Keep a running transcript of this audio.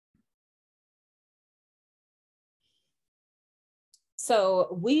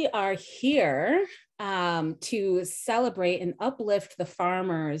So we are here to celebrate and uplift the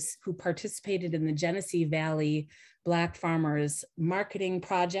farmers who participated in the Genesee Valley Black Farmers Marketing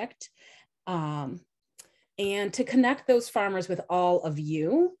Project, and to connect those farmers with all of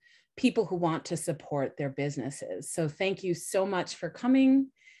you, people who want to support their businesses. So thank you so much for coming,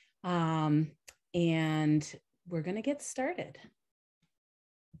 and we're going to get started.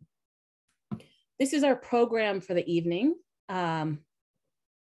 This is our program for the evening.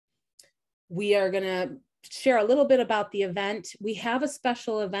 We are going to share a little bit about the event. We have a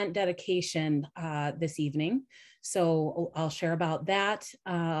special event dedication this evening, so I'll share about that.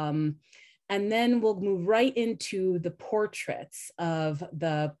 And then we'll move right into the portraits of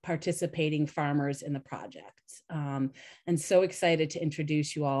the participating farmers in the project. And so excited to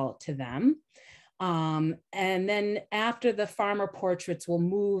introduce you all to them. And then after the farmer portraits, we'll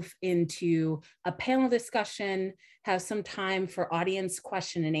move into a panel discussion, have some time for audience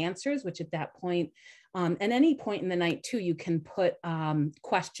question and answers, which at that point, at any point in the night too, you can put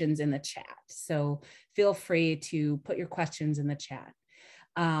questions in the chat. So feel free to put your questions in the chat.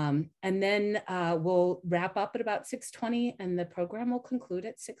 And then we'll wrap up at about 6:20 and the program will conclude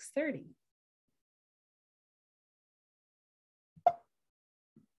at 6:30.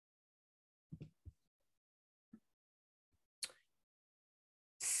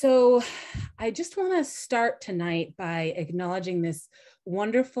 So I just want to start tonight by acknowledging this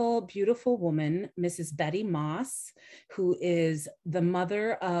wonderful, beautiful woman, Mrs. Betty Moss, who is the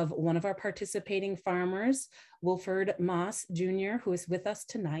mother of one of our participating farmers, Wilford Moss Jr., who is with us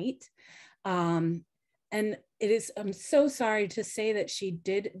tonight. And I'm so sorry to say that she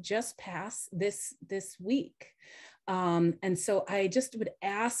did just pass this week. And so I just would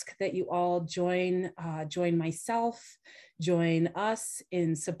ask that you all join myself, join us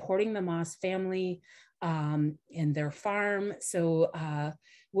in supporting the Moss family in their farm. So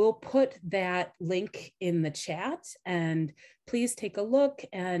we'll put that link in the chat, and please take a look,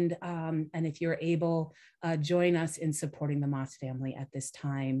 and if you're able, join us in supporting the Moss family at this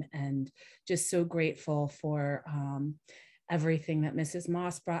time. And just so grateful for everything that Mrs.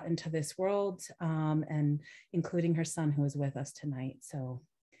 Moss brought into this world, and including her son who is with us tonight. So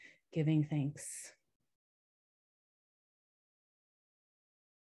giving thanks.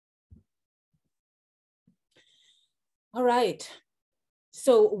 All right,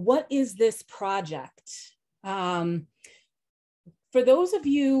 so what is this project? For those of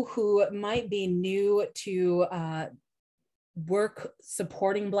you who might be new to work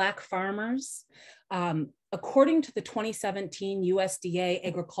supporting Black farmers, according to the 2017 USDA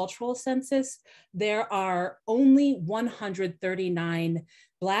agricultural census, there are only 139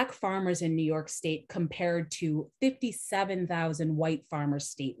 Black farmers in New York State compared to 57,000 white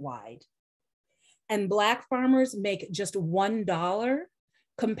farmers statewide. And Black farmers make just $1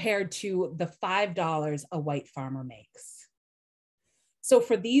 compared to the $5 a white farmer makes. So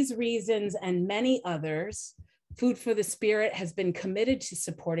for these reasons and many others, Food for the Spirit has been committed to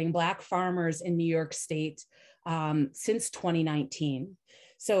supporting Black farmers in New York State since 2019.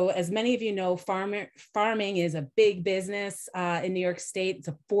 So as many of you know, farming is a big business in New York State. It's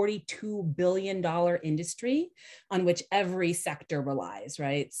a $42 billion industry on which every sector relies,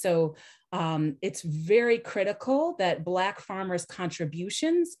 right? So it's very critical that Black farmers'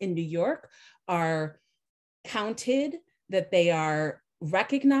 contributions in New York are counted, that they are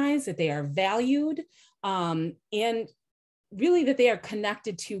recognized, that they are valued, and really that they are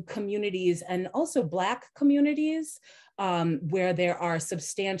connected to communities, and also Black communities where there are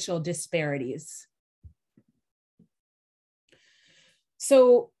substantial disparities.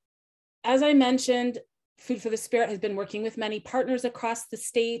 So as I mentioned, Food for the Spirit has been working with many partners across the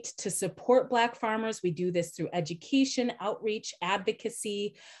state to support Black farmers. We do this through education, outreach,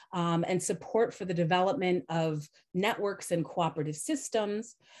 advocacy, and support for the development of networks and cooperative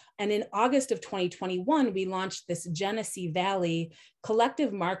systems. And in August of 2021, we launched this Genesee Valley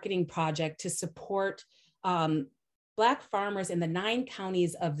collective marketing project to support Black farmers in the 9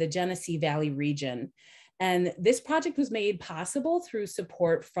 counties of the Genesee Valley region. And this project was made possible through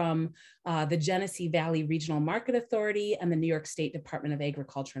support from the Genesee Valley Regional Market Authority and the New York State Department of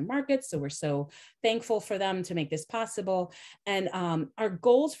Agriculture and Markets. So we're so thankful for them to make this possible. And our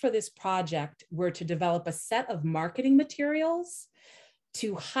goals for this project were to develop a set of marketing materials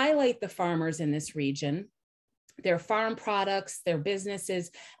to highlight the farmers in this region, their farm products, their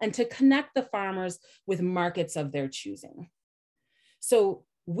businesses, and to connect the farmers with markets of their choosing. So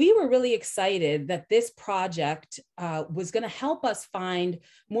we were really excited that this project was going to help us find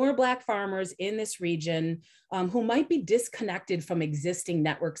more Black farmers in this region who might be disconnected from existing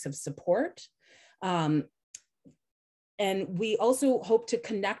networks of support. And we also hope to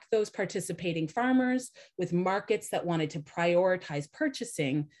connect those participating farmers with markets that wanted to prioritize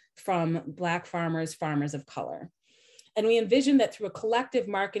purchasing from Black farmers, farmers of color. And we envisioned that through a collective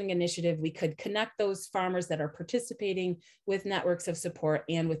marketing initiative, we could connect those farmers that are participating with networks of support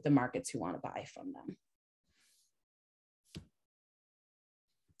and with the markets who want to buy from them.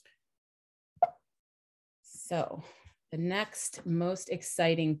 So the next most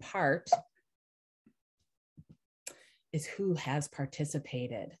exciting part is who has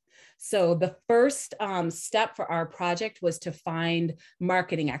participated. So the first step for our project was to find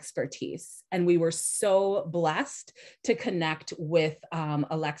marketing expertise. And we were so blessed to connect with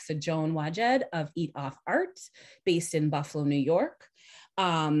Alexa Joan Wajed of Eat Off Art, based in Buffalo, New York.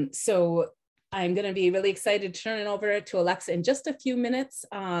 So I'm gonna be really excited to turn it over to Alexa in just a few minutes.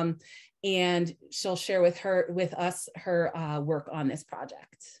 And she'll share with us her work on this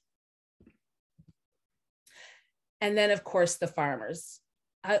project. And then, of course, the farmers.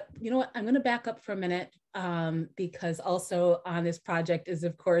 You know what, I'm going to back up for a minute because also on this project is,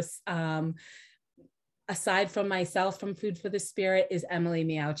 of course, aside from myself from Food for the Spirit, is Emily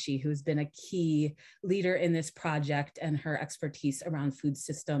Miauchi, who's been a key leader in this project, and her expertise around food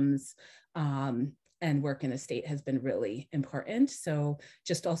systems and work in the state has been really important. So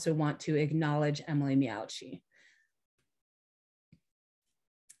just also want to acknowledge Emily Miauchi.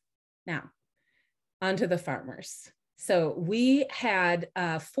 Now, onto the farmers. So we had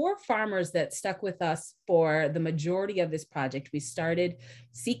 4 farmers that stuck with us for the majority of this project. We started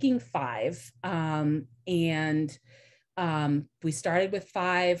seeking 5, and we started with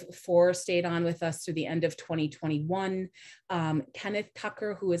 5, 4 stayed on with us through the end of 2021. Kenneth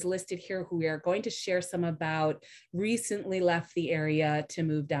Tucker, who is listed here, who we are going to share some about, recently left the area to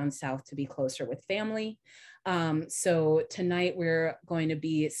move down south to be closer with family. So tonight we're going to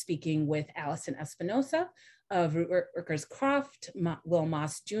be speaking with Allison Espinosa of Workers Croft, Will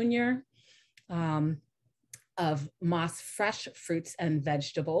Moss Jr. Of Moss Fresh Fruits and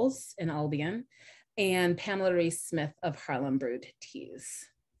Vegetables in Albion, and Pamela Reese Smith of Harlem Brewed Teas.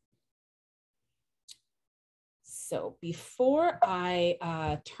 So before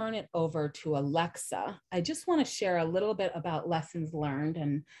I turn it over to Alexa, I just want to share a little bit about lessons learned,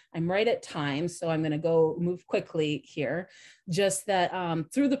 and I'm right at time, so I'm going to move quickly here. Just that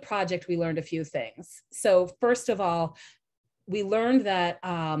through the project, we learned a few things. So first of all, we learned that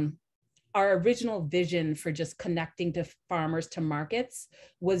our original vision for just connecting to farmers to markets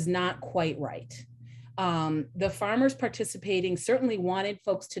was not quite right. The farmers participating certainly wanted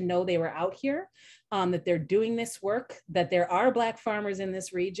folks to know they were out here, that they're doing this work, that there are Black farmers in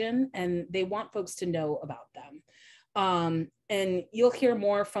this region, and they want folks to know about them. And you'll hear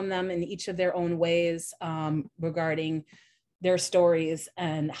more from them in each of their own ways regarding their stories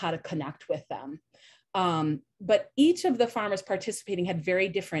and how to connect with them. But each of the farmers participating had very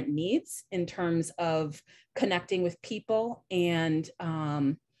different needs in terms of connecting with people and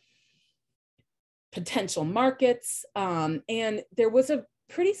potential markets. And there was a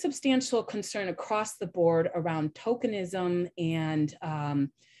pretty substantial concern across the board around tokenism and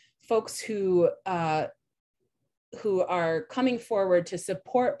folks who are coming forward to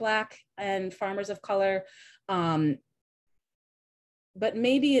support Black and farmers of color, but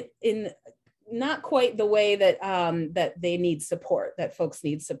maybe in not quite the way that that they need support, that folks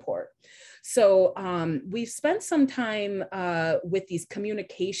need support. So we've spent some time with these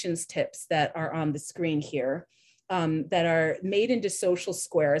communications tips that are on the screen here, that are made into social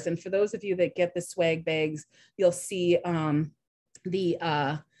squares. And for those of you that get the swag bags, you'll see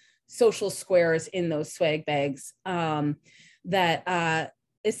the social squares in those swag bags, that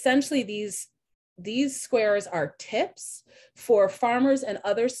essentially these squares are tips for farmers and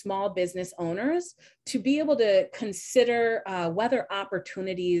other small business owners to be able to consider whether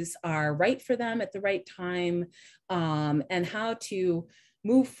opportunities are right for them at the right time, and how to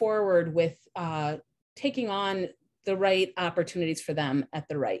move forward with taking on the right opportunities for them at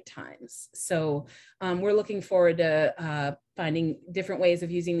the right times. So we're looking forward to finding different ways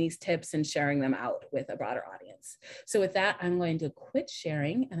of using these tips and sharing them out with a broader audience. So with that, I'm going to quit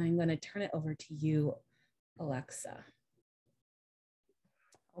sharing and I'm going to turn it over to you, Alexa.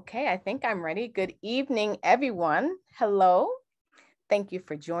 Okay, I think I'm ready. Good evening, everyone. Hello. Thank you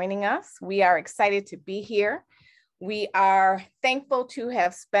for joining us. We are excited to be here. We are thankful to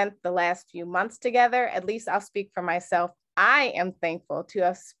have spent the last few months together. At least I'll speak for myself. I am thankful to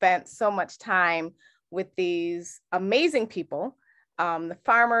have spent so much time with these amazing people, the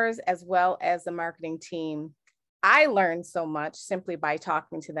farmers, as well as the marketing team. I learned so much simply by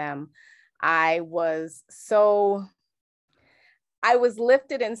talking to them. I was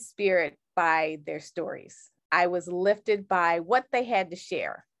lifted in spirit by their stories. I was lifted by what they had to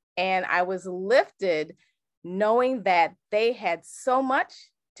share. And I was lifted knowing that they had so much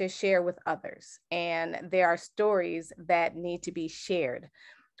to share with others. And there are stories that need to be shared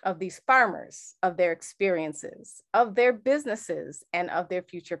of these farmers, of their experiences, of their businesses, and of their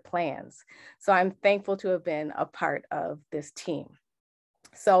future plans. So I'm thankful to have been a part of this team.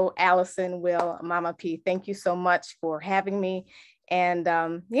 So Allison, Will, Mama P, thank you so much for having me. And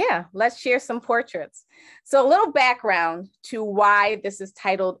yeah, let's share some portraits. So a little background to why this is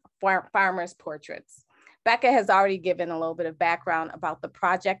titled Farmers Portraits. Becca has already given a little bit of background about the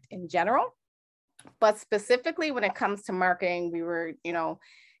project in general, but specifically when it comes to marketing, we were,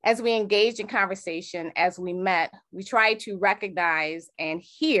 as we engaged in conversation, as we met, we tried to recognize and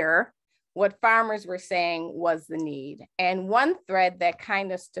hear what farmers were saying was the need. And one thread that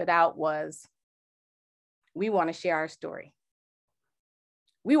kind of stood out was, we want to share our story.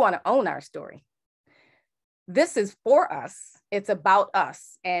 We want to own our story. This is for us. It's about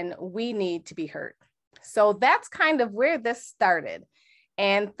us, and we need to be heard. So that's kind of where this started.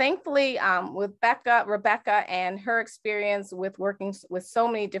 And thankfully, with Rebekah and her experience with working with so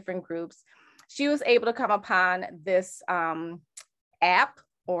many different groups, she was able to come upon this app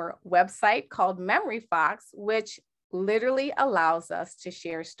or website called Memory Fox, which literally allows us to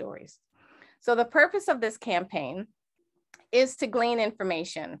share stories. So the purpose of this campaign is to glean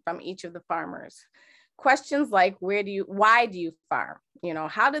information from each of the farmers. Questions like, why do you farm?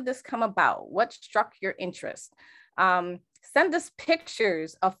 How did this come about? What struck your interest? Send us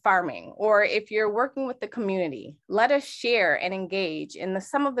pictures of farming, or if you're working with the community, let us share and engage in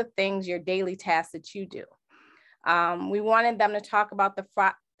some of the things, your daily tasks that you do. We wanted them to talk about the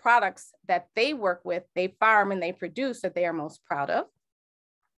products that they work with, they farm and they produce that they are most proud of.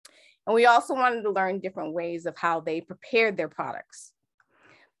 And we also wanted to learn different ways of how they prepared their products.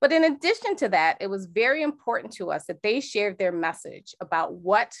 But in addition to that, it was very important to us that they shared their message about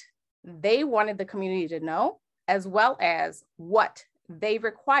what they wanted the community to know, as well as what they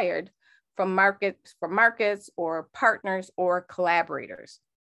required from markets or partners or collaborators.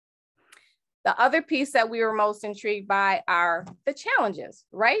 The other piece that we were most intrigued by are the challenges,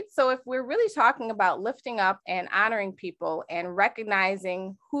 right? So if we're really talking about lifting up and honoring people and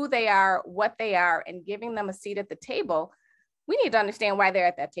recognizing who they are, what they are, and giving them a seat at the table, we need to understand why they're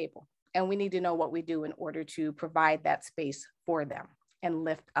at that table. And we need to know what we do in order to provide that space for them and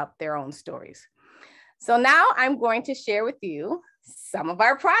lift up their own stories. So now I'm going to share with you some of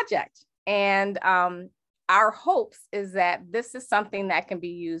our projects. And our hopes is that this is something that can be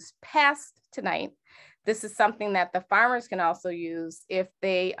used past tonight. This is something that the farmers can also use if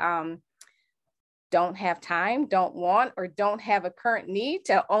they don't have time, don't want, or don't have a current need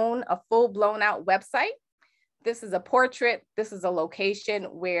to own a full blown out website. This is a portrait. This is a location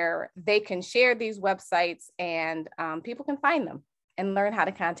where they can share these websites and people can find them and learn how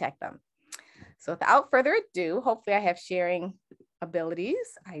to contact them. So without further ado, hopefully I have sharing abilities.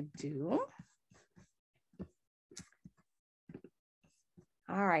 I do.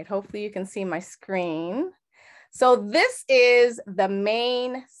 All right, hopefully you can see my screen. So this is the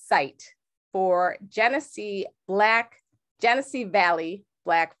main site for Genesee Valley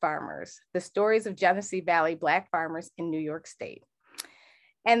Black farmers, the stories of Genesee Valley Black farmers in New York State.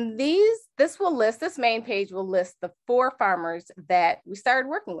 And this main page will list the 4 farmers that we started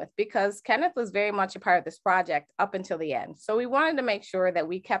working with, because Kenneth was very much a part of this project up until the end. So we wanted to make sure that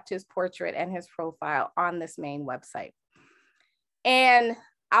we kept his portrait and his profile on this main website. And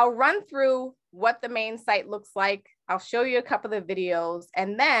I'll run through what the main site looks like. I'll show you a couple of videos,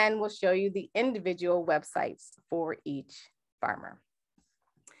 and then we'll show you the individual websites for each farmer.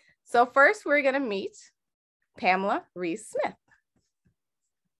 So first, we're going to meet Pamela Reese-Smith.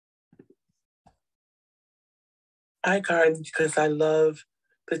 I garden because I love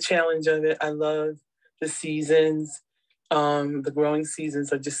the challenge of it. I love the seasons. The growing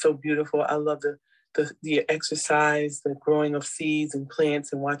seasons are just so beautiful. I love the exercise, the growing of seeds and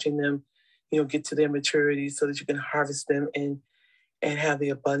plants, and watching them, get to their maturity so that you can harvest them and have the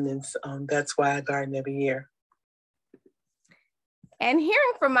abundance. That's why I garden every year. And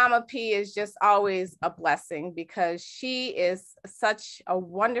hearing from Mama P is just always a blessing, because she is such a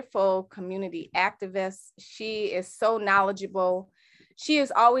wonderful community activist. She is so knowledgeable. She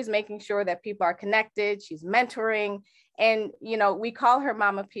is always making sure that people are connected. She's mentoring. And, we call her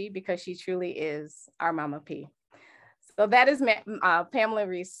Mama P because she truly is our Mama P. So that is Pamela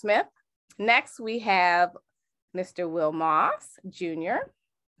Reese-Smith. Next, we have Mr. Will Moss, Jr.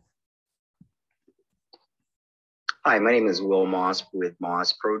 Hi, my name is Will Moss with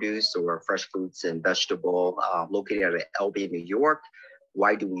Moss Produce, or Fresh Fruits and Vegetable, located out of Albany, New York.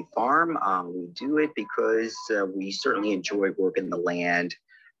 Why do we farm? We do it because we certainly enjoy working the land,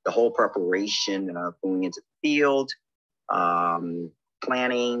 the whole preparation of going into the field,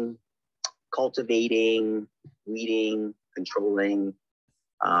 planting, cultivating, weeding, controlling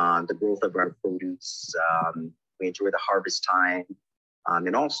the growth of our produce. We enjoy the harvest time,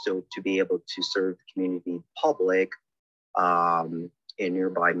 and also to be able to serve the community public in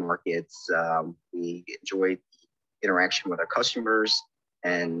nearby markets. We enjoy the interaction with our customers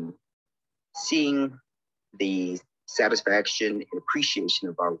and seeing the satisfaction and appreciation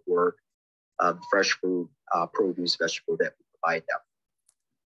of our work of fresh food, produce, vegetable that we provide them.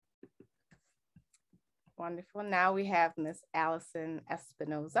 Wonderful. Now we have Miss Allison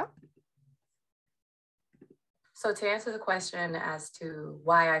Espinoza. So to answer the question as to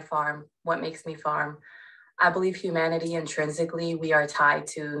why I farm, what makes me farm, I believe humanity intrinsically, we are tied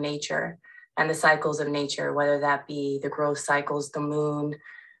to nature and the cycles of nature, whether that be the growth cycles, the moon.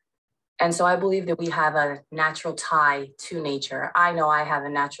 And so I believe that we have a natural tie to nature. I know I have a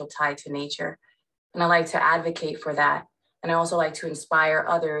natural tie to nature, and I like to advocate for that. And I also like to inspire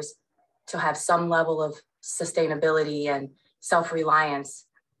others to have some level of sustainability and self-reliance.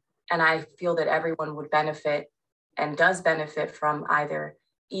 And I feel that everyone would benefit and does benefit from either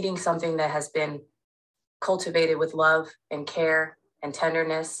eating something that has been cultivated with love and care and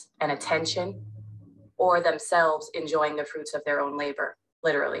tenderness and attention, or themselves enjoying the fruits of their own labor,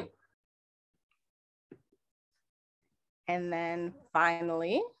 literally. And then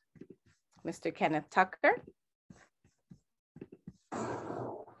finally, Mr. Kenneth Tucker.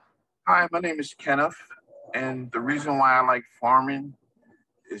 Hi, my name is Kenneth, and the reason why I like farming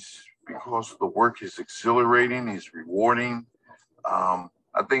is because the work is exhilarating, is rewarding.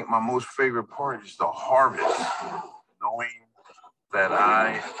 I think my most favorite part is the harvest, knowing that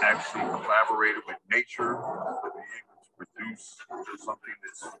I actually collaborated with nature to be able to produce something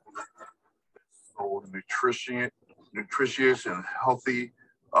that's so nutritious and healthy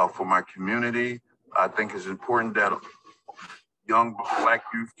for my community. I think it's important that young Black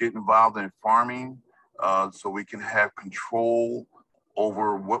youth get involved in farming so we can have control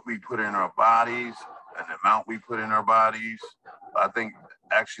over what we put in our bodies and the amount we put in our bodies. I think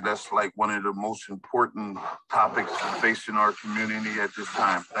actually that's like one of the most important topics facing our community at this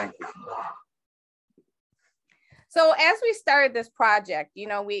time. Thank you. So as we started this project, you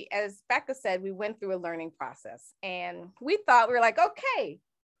know, as Becca said, we went through a learning process, and we thought, we were like, okay,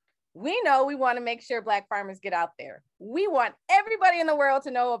 we know we want to make sure Black farmers get out there. We want everybody in the world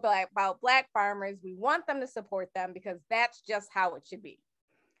to know about Black farmers. We want them to support them because that's just how it should be.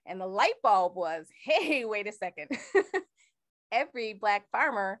 And the light bulb was, hey, wait a second. Every Black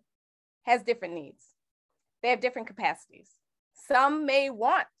farmer has different needs. They have different capacities. Some may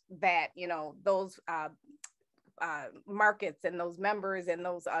want that, you know, those markets and those members and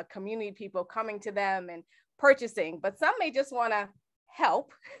those community people coming to them and purchasing, but some may just want to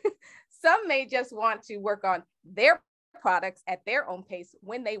help. Some may just want to work on their products at their own pace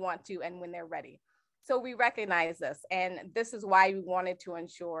when they want to and when they're ready. So we recognize this, and this is why we wanted to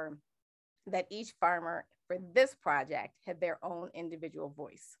ensure that each farmer for this project had their own individual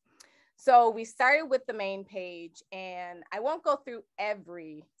voice. So we started with the main page, and I won't go through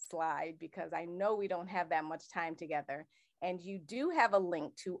every slide because I know we don't have that much time together. And you do have a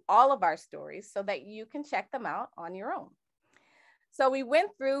link to all of our stories so that you can check them out on your own. So we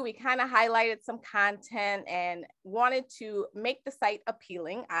went through, we kind of highlighted some content and wanted to make the site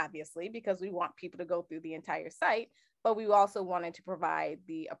appealing, obviously, because we want people to go through the entire site, but we also wanted to provide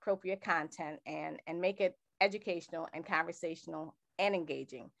the appropriate content and make it educational and conversational and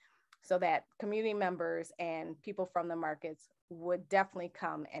engaging so that community members and people from the markets would definitely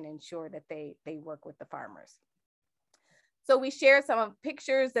come and ensure that they work with the farmers. So we shared some of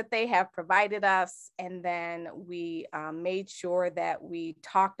pictures that they have provided us, and then we made sure that we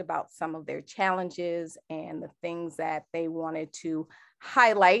talked about some of their challenges and the things that they wanted to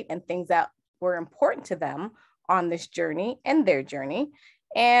highlight and things that were important to them on this journey and their journey,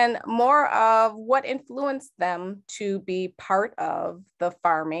 and more of what influenced them to be part of the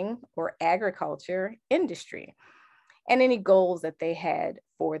farming or agriculture industry, and any goals that they had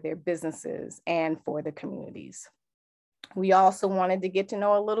for their businesses and for the communities. We also wanted to get to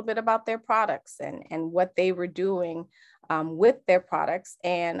know a little bit about their products and what they were doing with their products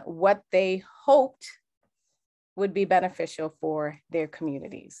and what they hoped would be beneficial for their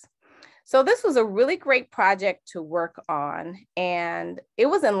communities. So this was a really great project to work on, and it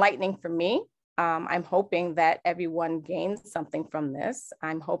was enlightening for me. I'm hoping that everyone gained something from this.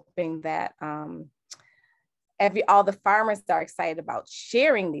 I'm hoping that all the farmers are excited about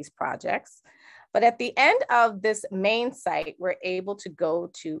sharing these projects. But at the end of this main site, we're able to go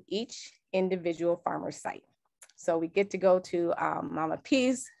to each individual farmer's site. So we get to go to Mama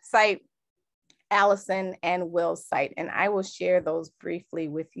P's site, Allison and Will's site, and I will share those briefly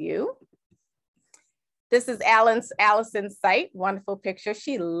with you. This is Allison's site, wonderful picture.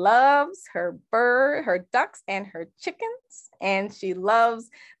 She loves her ducks and her chickens, and she loves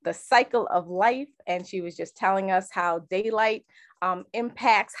the cycle of life. And she was just telling us how daylight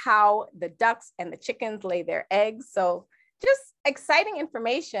impacts how the ducks and the chickens lay their eggs. So just exciting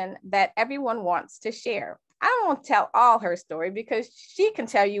information that everyone wants to share. I won't tell all her story because she can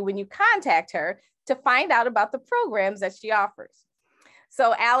tell you when you contact her to find out about the programs that she offers.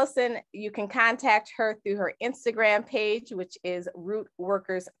 So Allison, you can contact her through her Instagram page, which is Root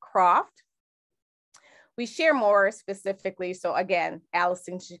Workers Croft. We share more specifically. So again,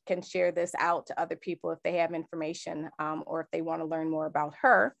 Allison can share this out to other people if they have information or if they want to learn more about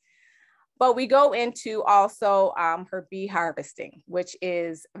her. But we go into also her bee harvesting, which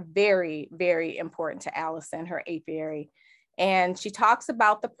is very, very important to Allison, her apiary. And she talks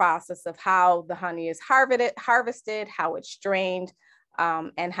about the process of how the honey is harvested, how it's strained,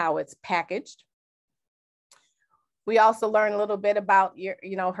 and how it's packaged. We also learn a little bit about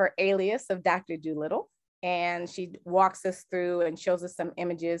her alias of Dr. Doolittle. And she walks us through and shows us some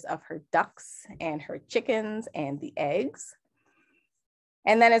images of her ducks and her chickens and the eggs.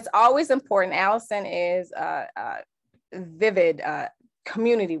 And then it's always important, Allison is a vivid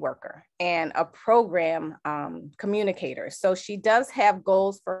community worker and a program communicator. So she does have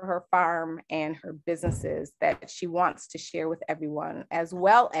goals for her farm and her businesses that she wants to share with everyone, as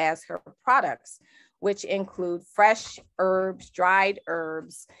well as her products, which include fresh herbs, dried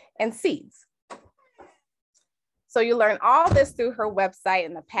herbs, and seeds. So you learn all this through her website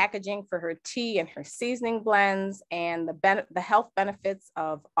and the packaging for her tea and her seasoning blends and the health benefits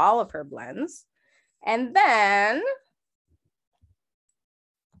of all of her blends. And then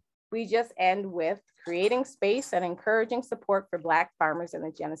we just end with creating space and encouraging support for Black farmers in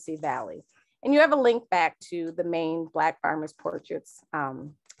the Genesee Valley. And you have a link back to the main Black Farmers Portraits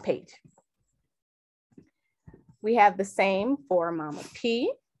page. We have the same for Mama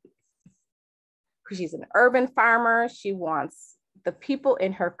P. She's an urban farmer. She wants the people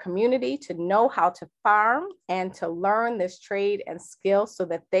in her community to know how to farm and to learn this trade and skill so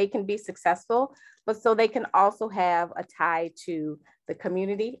that they can be successful, but so they can also have a tie to the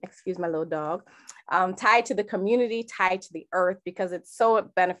community, excuse my little dog, tied to the community, tied to the earth, because it's so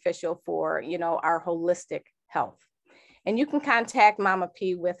beneficial for, our holistic health. And you can contact Mama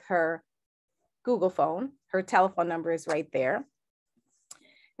P with her Google phone. Her telephone number is right there.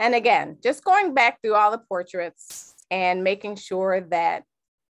 And again, just going back through all the portraits and making sure that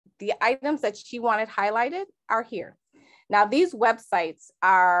the items that she wanted highlighted are here. Now, these websites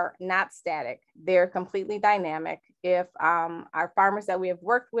are not static. They're completely dynamic. If our farmers that we have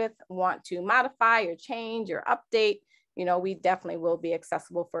worked with want to modify or change or update, we definitely will be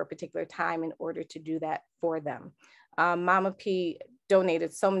accessible for a particular time in order to do that for them. Mama P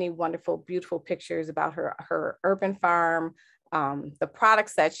donated so many wonderful, beautiful pictures about her urban farm, the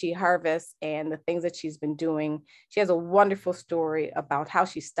products that she harvests and the things that she's been doing. She has a wonderful story about how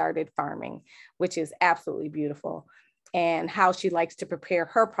she started farming, which is absolutely beautiful, and how she likes to prepare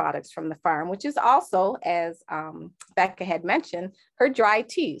her products from the farm, which is also, as Becca had mentioned, her dry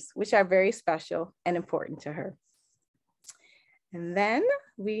teas, which are very special and important to her. And then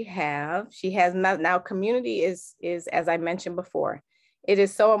she has now community is, as I mentioned before, it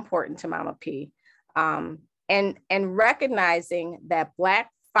is so important to Mama P. And recognizing that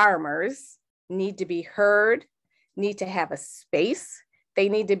Black farmers need to be heard, need to have a space. They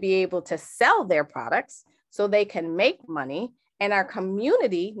need to be able to sell their products so they can make money. And our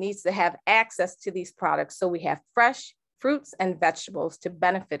community needs to have access to these products so we have fresh fruits and vegetables to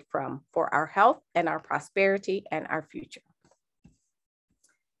benefit from for our health and our prosperity and our future.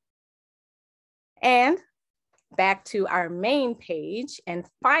 And back to our main page, and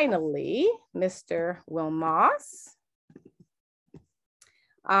finally, Mr. Will Moss.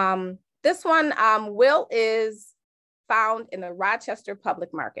 This one, Will is found in the Rochester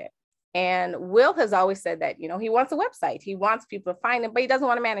Public Market. And Will has always said that, he wants a website. He wants people to find him, but he doesn't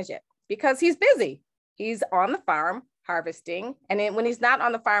want to manage it because he's busy. He's on the farm harvesting. And when he's not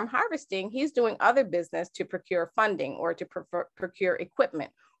on the farm harvesting, he's doing other business to procure funding or to procure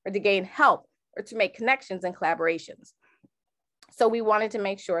equipment or to gain help or to make connections and collaborations. So we wanted to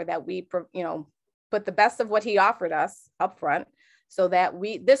make sure that we, put the best of what he offered us up front so that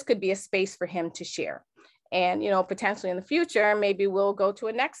this could be a space for him to share. And, potentially in the future, maybe we'll go to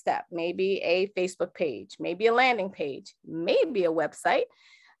a next step, maybe a Facebook page, maybe a landing page, maybe a website.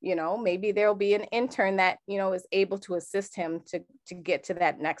 You know, maybe there'll be an intern that, you know, is able to assist him to get to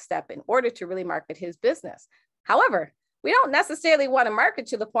that next step in order to really market his business. However, we don't necessarily want to market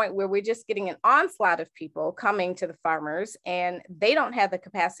to the point where we're just getting an onslaught of people coming to the farmers and they don't have the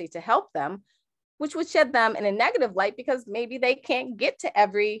capacity to help them, which would shed them in a negative light because maybe they can't get to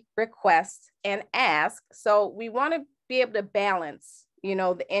every request and ask. So we want to be able to balance, you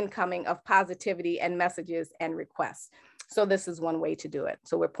know, the incoming of positivity and messages and requests. So this is one way to do it.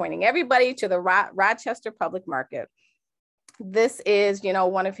 So we're pointing everybody to the Rochester Public Market. This is, you know,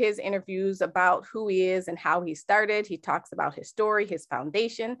 one of his interviews about who he is and how he started. He talks about his story, his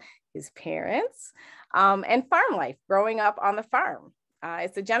foundation, his parents, and farm life, growing up on the farm.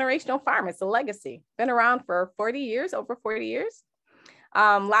 It's a generational farm. It's a legacy. Been around for 40 years, over 40 years.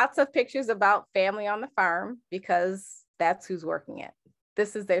 Lots of pictures about family on the farm because that's who's working it.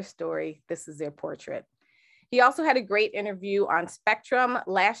 This is their story. This is their portrait. He also had a great interview on Spectrum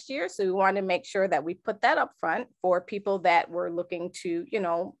last year. So we wanted to make sure that we put that up front for people that were looking to, you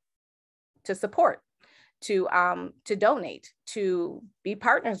know, to support, to donate, to be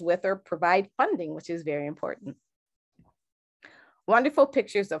partners with or provide funding, which is very important. Wonderful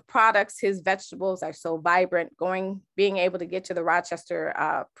pictures of products. His vegetables are so vibrant. Being able to get to the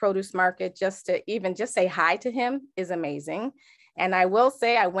Rochester produce market just to even just say hi to him is amazing. And I will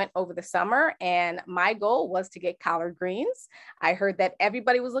say I went over the summer and my goal was to get collard greens. I heard that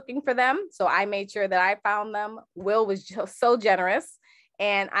everybody was looking for them. So I made sure that I found them. Will was just so generous.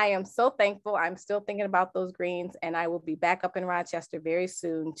 And I am so thankful. I'm still thinking about those greens and I will be back up in Rochester very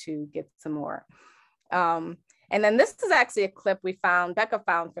soon to get some more. And then this is actually a clip Becca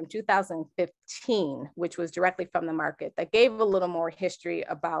found from 2015, which was directly from the market that gave a little more history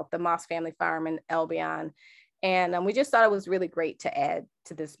about the Moss family farm in Albion. And we just thought it was really great to add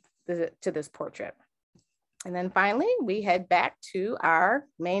to this portrait. And then finally, we head back to our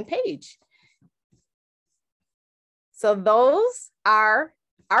main page. So those are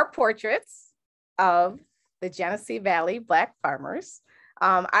our portraits of the Genesee Valley Black farmers.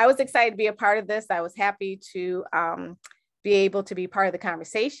 I was excited to be a part of this. I was happy to be able to be part of the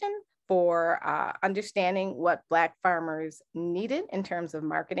conversation for understanding what Black farmers needed in terms of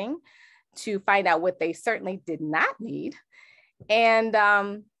marketing, to find out what they certainly did not need. And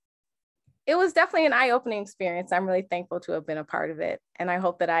it was definitely an eye-opening experience. I'm really thankful to have been a part of it. And I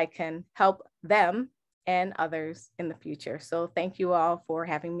hope that I can help them and others in the future. So thank you all for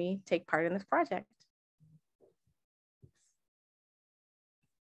having me take part in this project.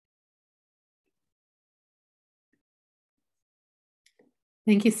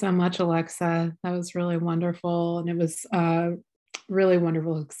 Thank you so much, Alexa. That was really wonderful. And it was really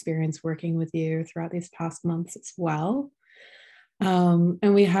wonderful experience working with you throughout these past months as well.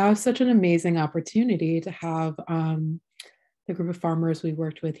 And we have such an amazing opportunity to have the group of farmers we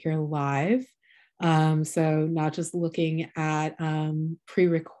worked with here live. So not just looking at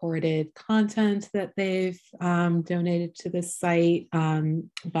pre-recorded content that they've donated to this site,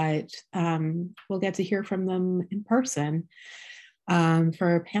 but we'll get to hear from them in person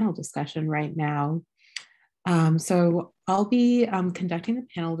for a panel discussion right now. So I'll be conducting the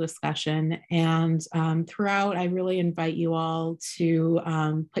panel discussion, and throughout, I really invite you all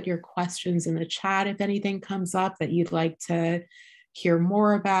to put your questions in the chat if anything comes up that you'd like to hear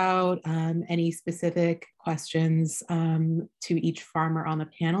more about, any specific questions to each farmer on the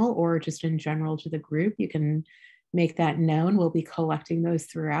panel or just in general to the group. You can make that known. We'll be collecting those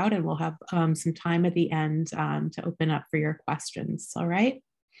throughout, and we'll have some time at the end to open up for your questions. All right.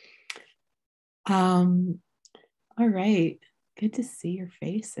 All right, good to see your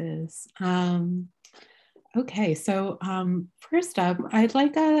faces. Okay, so first up, I'd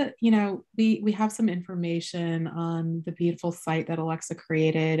like we have some information on the beautiful site that Alexa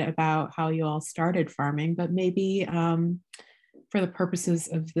created about how you all started farming, but maybe for the purposes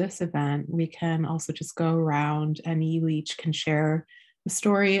of this event, we can also just go around and you each can share the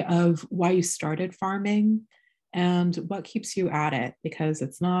story of why you started farming and what keeps you at it, because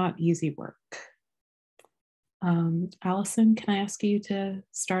it's not easy work. Allison, can I ask you to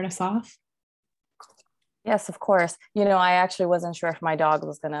start us off? Yes, of course. You know, I actually wasn't sure if my dog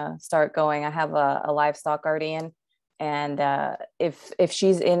was going to start going. I have a livestock guardian, and if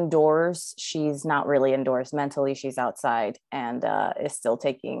she's indoors, she's not really indoors. Mentally, she's outside and is still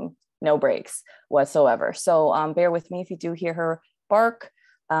taking no breaks whatsoever. So bear with me if you do hear her bark,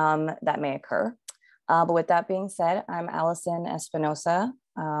 that may occur. But with that being said, I'm Allison Espinosa.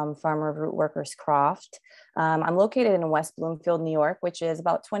 Farmer of Root Workers Croft. I'm located in West Bloomfield, New York, which is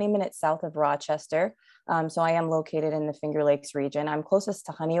about 20 minutes south of Rochester. So I am located in the Finger Lakes region. I'm closest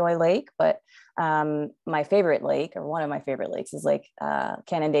to Honeoye Lake, but my favorite lake, or one of my favorite lakes, is Lake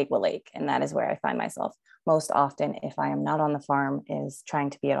Canandaigua Lake. And that is where I find myself most often if I am not on the farm, is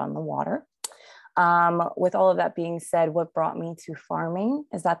trying to be out on the water. With all of that being said, what brought me to farming?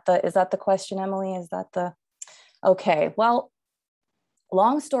 Is that the question, Emily? Okay, well,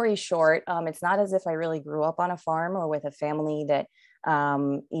 long story short, it's not as if I really grew up on a farm or with a family that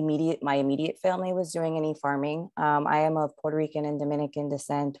my immediate family was doing any farming. I am of Puerto Rican and Dominican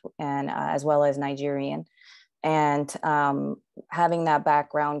descent, and as well as Nigerian. And having that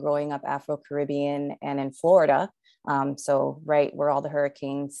background growing up Afro-Caribbean and in Florida, so right where all the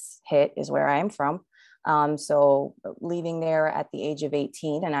hurricanes hit is where I am from. So leaving there at the age of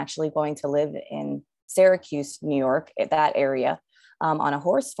 18 and actually going to live in Syracuse, New York, at that area, on a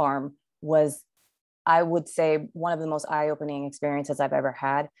horse farm was, I would say, one of the most eye-opening experiences I've ever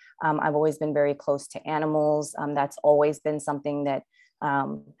had. I've always been very close to animals. That's always been something that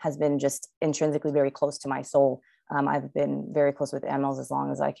has been just intrinsically very close to my soul. I've been very close with animals as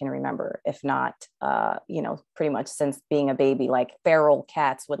long as I can remember, if not, pretty much since being a baby. Like feral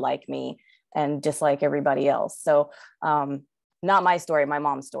cats would like me, and just like everybody else. So not my story, my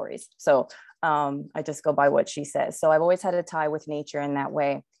mom's stories. So I just go by what she says. So I've always had a tie with nature in that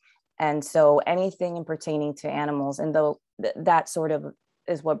way. And so anything in pertaining to animals, and though that sort of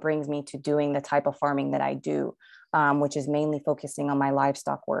is what brings me to doing the type of farming that I do, which is mainly focusing on my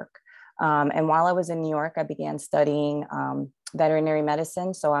livestock work. And while I was in New York, I began studying veterinary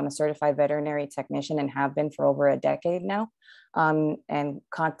medicine. So I'm a certified veterinary technician and have been for over a decade now, and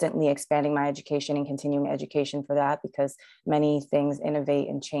constantly expanding my education and continuing education for that, because many things innovate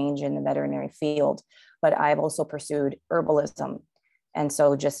and change in the veterinary field. But I've also pursued herbalism. And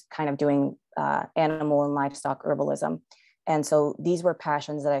so just kind of doing animal and livestock herbalism. And so these were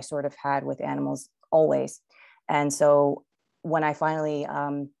passions that I sort of had with animals always. And so when I finally,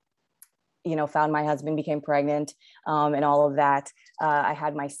 found my husband, became pregnant, and all of that, I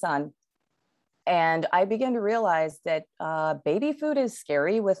had my son. And I began to realize that baby food is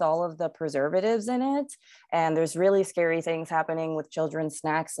scary with all of the preservatives in it. And there's really scary things happening with children's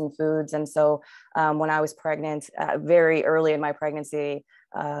snacks and foods. And so when I was pregnant, very early in my pregnancy,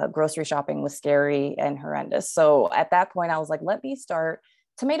 grocery shopping was scary and horrendous. So at that point, I was like, let me start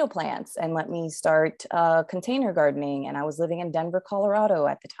tomato plants and let me start container gardening. And I was living in Denver, Colorado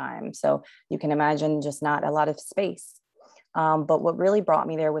at the time. So you can imagine just not a lot of space. But what really brought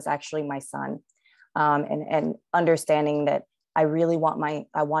me there was actually my son, and understanding that I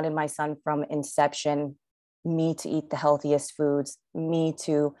wanted my son from inception, me to eat the healthiest foods, me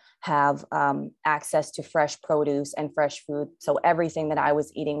to have access to fresh produce and fresh food. So everything that I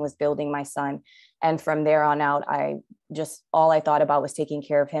was eating was building my son. And from there on out, all I thought about was taking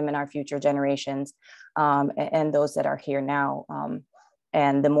care of him and our future generations, and those that are here now,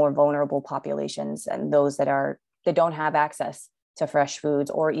 and the more vulnerable populations, and those that don't have access to fresh foods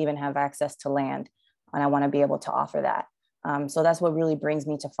or even have access to land. And I want to be able to offer that. So that's what really brings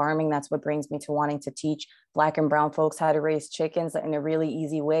me to farming. That's what brings me to wanting to teach Black and brown folks how to raise chickens in a really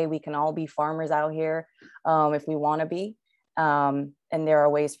easy way. We can all be farmers out here if we want to be. And there are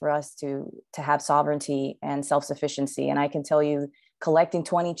ways for us to have sovereignty and self-sufficiency. And I can tell you, collecting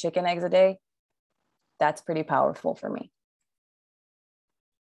 20 chicken eggs a day, that's pretty powerful for me.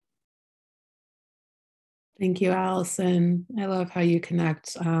 Thank you, Allison. I love how you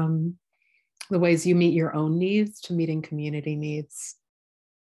connect the ways you meet your own needs to meeting community needs.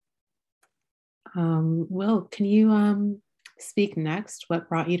 Will, can you speak next? What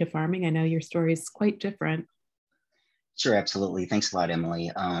brought you to farming? I know your story is quite different. Sure, absolutely. Thanks a lot,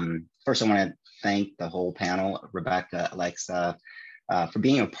 Emily. First, I want to thank the whole panel, Rebekah, Alexa, for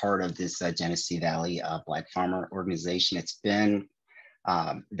being a part of this Genesee Valley Black Farmer Organization. It's been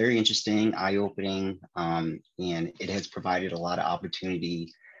very interesting, eye-opening, and it has provided a lot of opportunity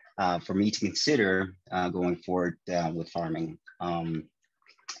for me to consider going forward with farming.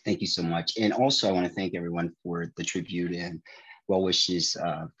 Thank you so much. And also I want to thank everyone for the tribute and well wishes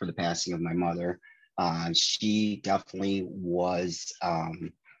for the passing of my mother. She definitely was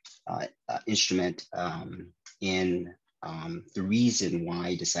instrument in the reason why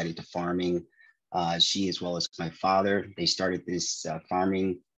I decided to farming. She, as well as my father, they started this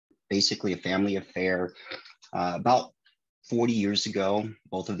farming, basically a family affair, about 40 years ago.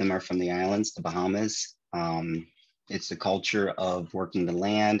 Both of them are from the islands, the Bahamas. It's the culture of working the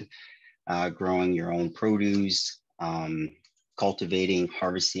land, growing your own produce, cultivating,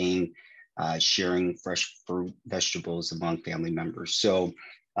 harvesting sharing fresh fruit, vegetables among family members. So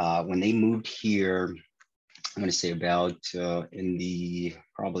when they moved here, I'm going to say about in the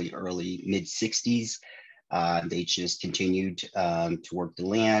probably early mid 60s, they just continued to work the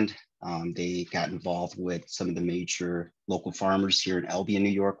land. They got involved with some of the major local farmers here in Albion, New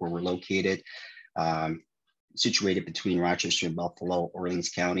York, where we're located, situated between Rochester and Buffalo, Orleans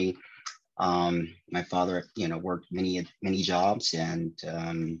County. My father, worked many jobs, and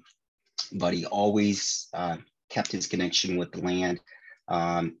but he always kept his connection with the land.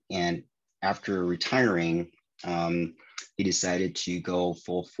 And after retiring, he decided to go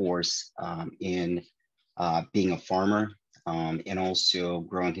full force in being a farmer, and also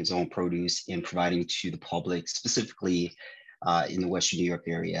growing his own produce and providing to the public, specifically in the Western New York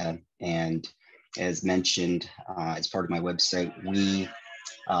area. And as mentioned, as part of my website, we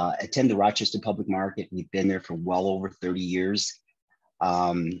attend the Rochester Public Market. We've been there for well over 30 years.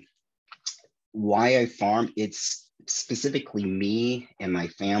 Why I farm, it's specifically me and my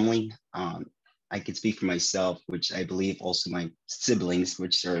family. I could speak for myself, which I believe also my siblings,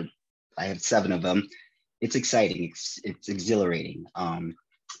 I have 7 of them. It's exciting, it's exhilarating.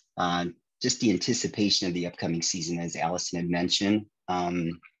 Just the anticipation of the upcoming season, as Allison had mentioned,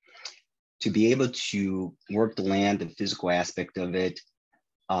 to be able to work the land, the physical aspect of it,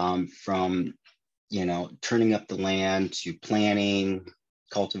 from, turning up the land to planting,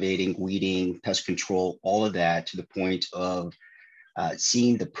 cultivating, weeding, pest control, all of that, to the point of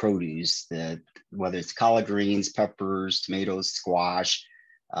seeing the produce, whether it's collard greens, peppers, tomatoes, squash,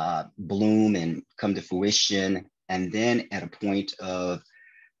 bloom and come to fruition. And then at a point of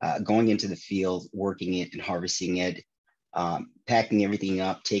going into the field, working it and harvesting it, packing everything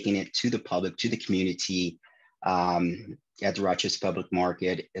up, taking it to the public, to the community, at the Rochester Public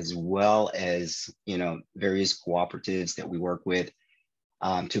Market, as well as, various cooperatives that we work with,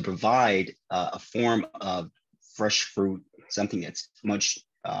 to provide a form of fresh fruit, something that's much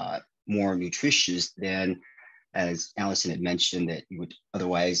more nutritious than, as Allison had mentioned, that you would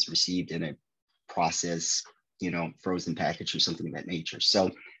otherwise receive in a processed, frozen package or something of that nature.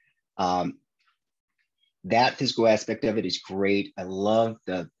 So that physical aspect of it is great. I love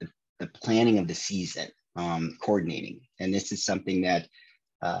the planning of the season, coordinating. And this is something that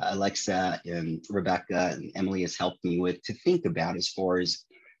Alexa and Rebekah and Emily has helped me with to think about, as far as,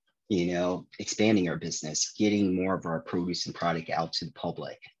 expanding our business, getting more of our produce and product out to the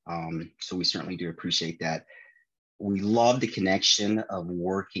public. So we certainly do appreciate that. We love the connection of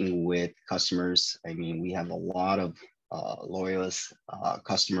working with customers. I mean, we have a lot of loyalist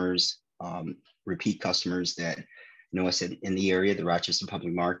customers, repeat customers that know us in the area, the Rochester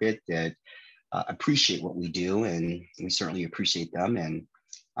Public Market, that appreciate what we do, and we certainly appreciate them. And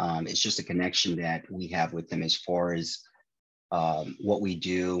it's just a connection that we have with them, as far as what we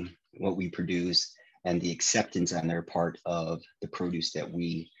do, what we produce, and the acceptance on their part of the produce that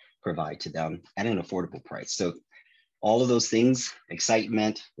we provide to them at an affordable price. So all of those things,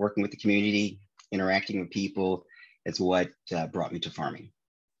 excitement, working with the community, interacting with people, is what brought me to farming.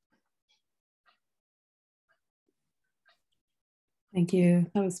 Thank you.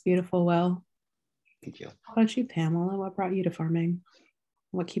 That was beautiful, Will. Thank you. How about you, Pamela? What brought you to farming?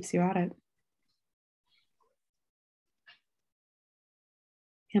 What keeps you at it?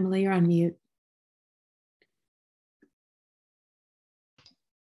 Pamela, you're on mute.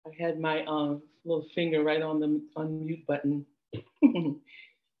 I had my little finger right on the unmute button.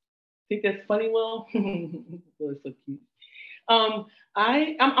 Think that's funny, Will? Will is so cute.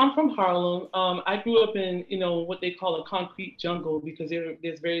 I'm from Harlem. I grew up in, what they call a concrete jungle, because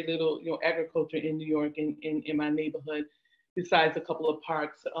there's very little, agriculture in New York in my neighborhood, besides a couple of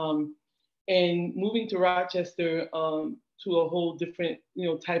parks. And moving to Rochester to a whole different,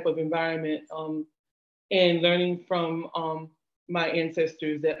 type of environment, and learning from my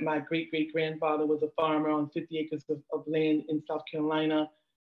ancestors that my great-great-grandfather was a farmer on 50 acres of land in South Carolina,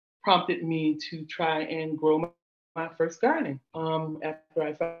 prompted me to try and grow my first garden. After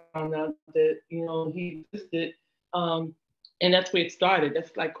I found out that, he existed, and that's where it started.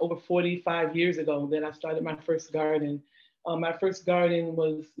 That's like over 45 years ago that I started my first garden. My first garden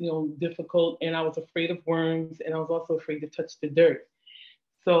was, difficult, and I was afraid of worms, and I was also afraid to touch the dirt.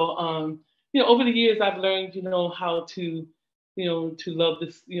 So, over the years, I've learned, how to, to love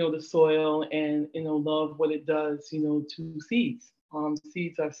this, the soil, and, love what it does, to seeds.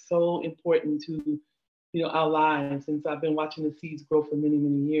 Seeds are so important to, our lives. And so I've been watching the seeds grow for many,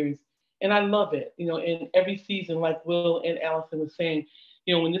 many years. And I love it, and every season, like Will and Allison was saying,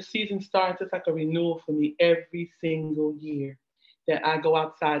 when this season starts, it's like a renewal for me every single year that I go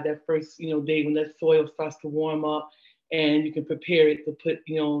outside that first, day when that soil starts to warm up and you can prepare it to put,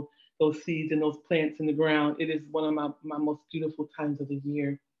 the those seeds and those plants in the ground, it is one of my most beautiful times of the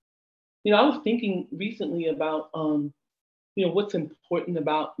year. I was thinking recently about, what's important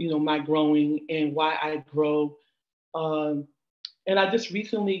about, my growing and why I grow. And I just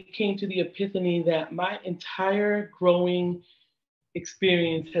recently came to the epiphany that my entire growing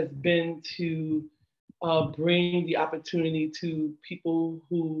experience has been to bring the opportunity to people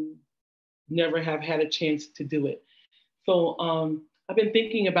who never have had a chance to do it. So I've been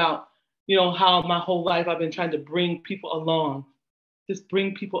thinking about, how my whole life I've been trying to bring people along, just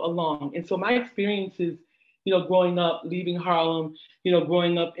bring people along. And so my experiences, growing up, leaving Harlem,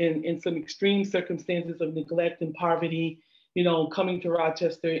 growing up in some extreme circumstances of neglect and poverty, coming to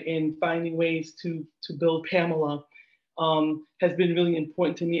Rochester and finding ways to build Pamela has been really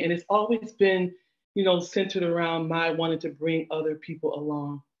important to me. And it's always been, centered around my wanting to bring other people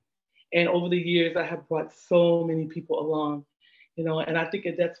along. And over the years, I have brought so many people along, and I think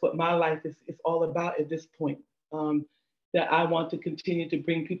that's what my life is all about at this point, that I want to continue to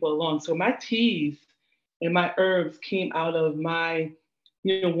bring people along. So my teas and my herbs came out of my,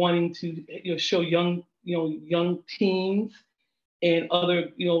 wanting to, show young teens and other,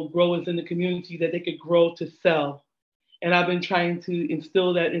 growers in the community that they could grow to sell. And I've been trying to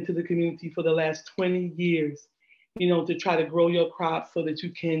instill that into the community for the last 20 years, to try to grow your crops so that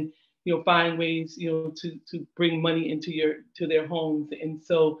you can, find ways, to bring money into their homes. And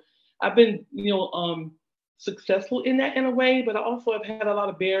so I've been, successful in that in a way, but I also have had a lot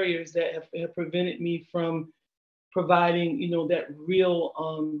of barriers that have prevented me from providing, that real,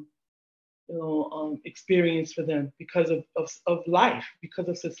 experience for them because of life, because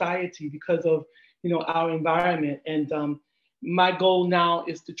of society, because of, our environment. And my goal now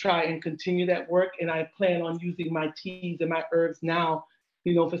is to try and continue that work. And I plan on using my teas and my herbs now,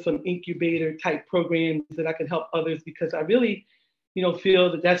 for some incubator type programs that I can help others, because I really,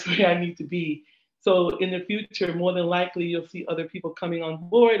 feel that that's where I need to be. So in the future, more than likely, you'll see other people coming on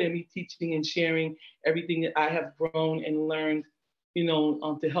board and me teaching and sharing everything that I have grown and learned,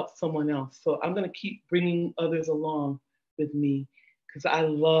 to help someone else. So I'm going to keep bringing others along with me, because I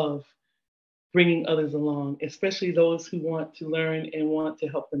love bringing others along, especially those who want to learn and want to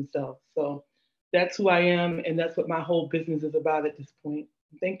help themselves. So that's who I am, and that's what my whole business is about at this point.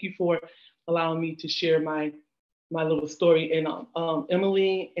 Thank you for allowing me to share my little story. And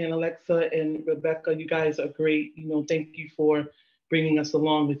Emily and Alexa and Rebekah, you guys are great. Thank you for bringing us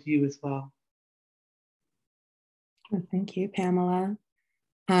along with you as well. Thank you, Pamela.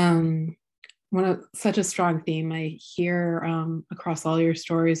 Such a strong theme I hear across all your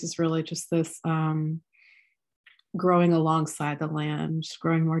stories is really just this growing alongside the land,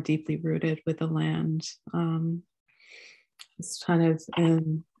 growing more deeply rooted with the land. It's kind of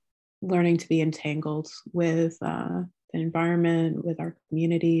learning to be entangled with the environment, with our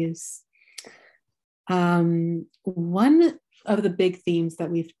communities. One of the big themes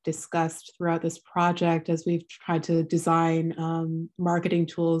that we've discussed throughout this project as we've tried to design marketing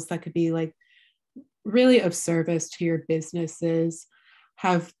tools that could be like really of service to your businesses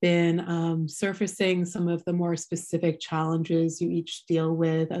have been surfacing some of the more specific challenges you each deal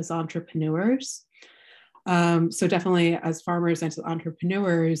with as entrepreneurs. So definitely as farmers and as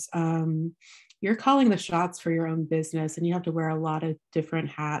entrepreneurs, you're calling the shots for your own business, and you have to wear a lot of different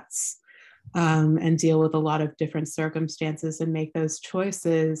hats and deal with a lot of different circumstances and make those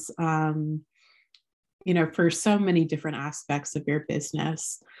choices, for so many different aspects of your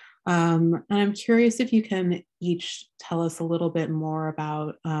business. And I'm curious if you can each tell us a little bit more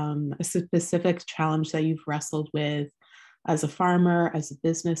about a specific challenge that you've wrestled with as a farmer, as a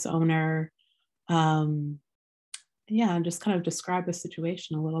business owner. And just kind of describe the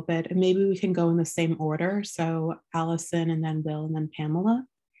situation a little bit. And maybe we can go in the same order. So Allison, and then Will, and then Pamela.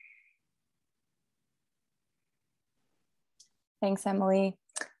 Thanks, Emily.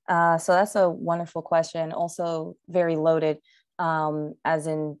 So that's a wonderful question. Also very loaded, as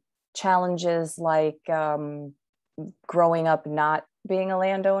in challenges like growing up not being a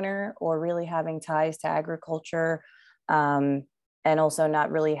landowner or really having ties to agriculture, and also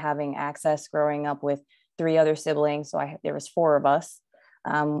not really having access growing up with 3 other siblings. So there was 4 of us.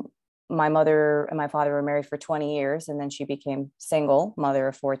 My mother and my father were married for 20 years, and then she became single, mother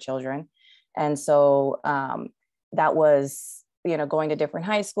of 4 children. And so that was, going to different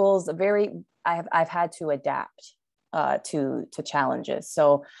high schools. I've had to adapt to challenges.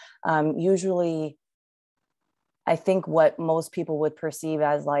 So usually I think what most people would perceive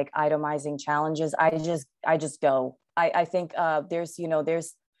as like itemizing challenges, I just go. I think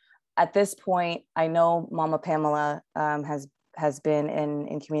there's at this point, I know Mama Pamela has has been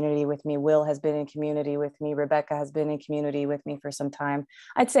in community with me. Will has been in community with me. Rebekah has been in community with me for some time.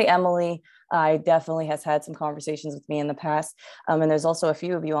 I'd say Emily, I definitely has had some conversations with me in the past. And there's also a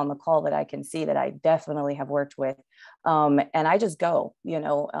few of you on the call that I can see that I definitely have worked with. And I just go,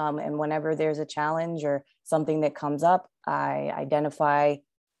 and whenever there's a challenge or something that comes up, I identify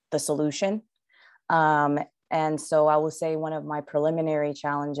the solution. And so I will say one of my preliminary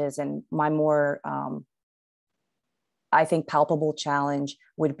challenges and my more, I think, palpable challenge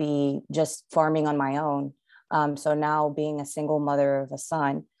would be just farming on my own. So now being a single mother of a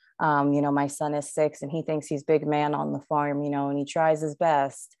son, my son is 6 and he thinks he's big man on the farm, and he tries his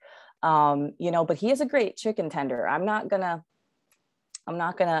best, but he is a great chicken tender. I'm not gonna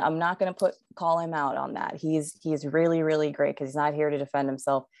call him out on that. He's really, really great because he's not here to defend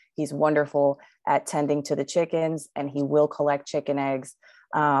himself. He's wonderful at tending to the chickens and he will collect chicken eggs.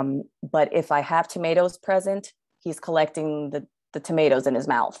 But if I have tomatoes present, he's collecting the tomatoes in his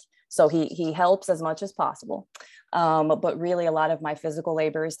mouth. So he helps as much as possible. But really a lot of my physical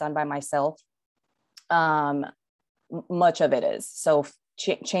labor is done by myself. Much of it is. So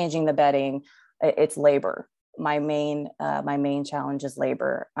changing the bedding, it's labor. My main challenge is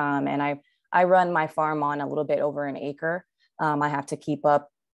labor. And I run my farm on a little bit over an acre. I have to keep up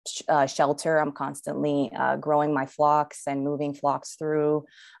shelter. I'm constantly growing my flocks and moving flocks through.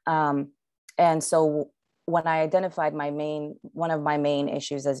 And so when I identified one of my main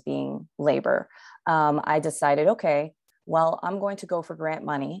issues as being labor, I decided, okay, well, I'm going to go for grant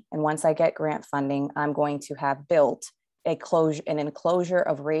money. And once I get grant funding, I'm going to have built an enclosure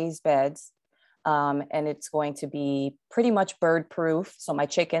of raised beds. And it's going to be pretty much bird proof. So my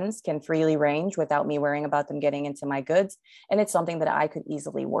chickens can freely range without me worrying about them getting into my goods. And it's something that I could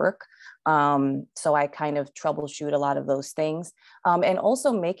easily work. So I kind of troubleshoot a lot of those things. And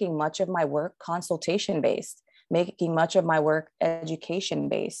also making much of my work consultation based, making much of my work education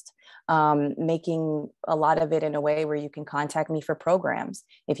based, making a lot of it in a way where you can contact me for programs.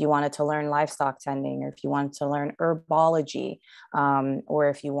 If you wanted to learn livestock tending, or if you wanted to learn herbology, or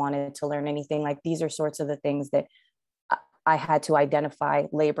if you wanted to learn anything, like these are sorts of the things that I had to identify.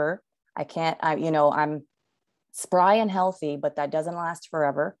 Labor. I'm spry and healthy, but that doesn't last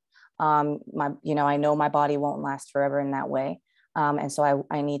forever. I know my body won't last forever in that way. And so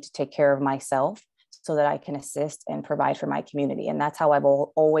I need to take care of myself so that I can assist and provide for my community. And that's how I've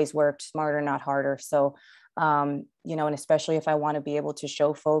always worked, smarter, not harder. So, and especially if I want to be able to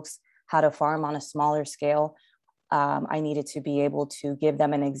show folks how to farm on a smaller scale, I needed to be able to give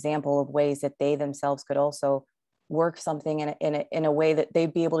them an example of ways that they themselves could also work something in a way that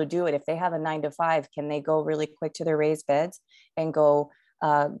they'd be able to do it. If they have a 9-to-5, can they go really quick to their raised beds and go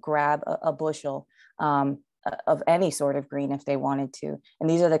grab a bushel of any sort of green if they wanted to? And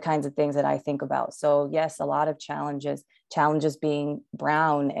these are the kinds of things that I think about. So yes, a lot of challenges being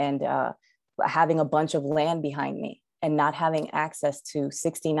brown and having a bunch of land behind me and not having access to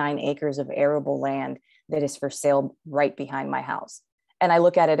 69 acres of arable land that is for sale right behind my house. And I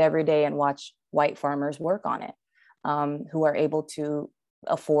look at it every day and watch white farmers work on it, who are able to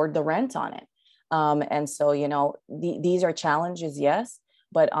afford the rent on it. And so, these are challenges, yes,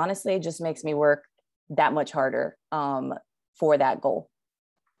 but honestly, it just makes me work that much harder for that goal.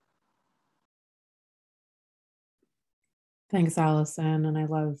 Thanks, Allison. And I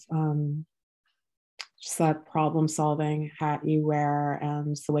love just that problem solving hat you wear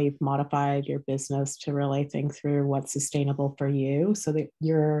and the way you've modified your business to really think through what's sustainable for you, so that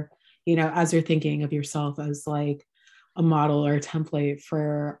you're, as you're thinking of yourself as like a model or a template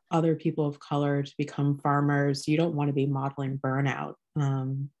for other people of color to become farmers, you don't want to be modeling burnout.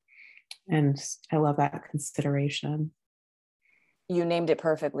 And I love that consideration. You named it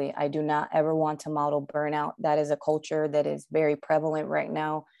perfectly. I do not ever want to model burnout. That is a culture that is very prevalent right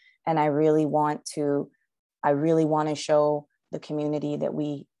now. And I really want to show the community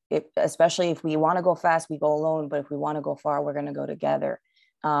that especially if we want to go fast, we go alone, but if we want to go far, we're going to go together.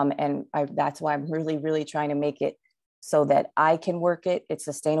 That's why I'm really, really trying to make it so that I can work it. It's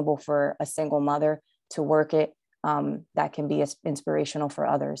sustainable for a single mother to work it. That can be inspirational for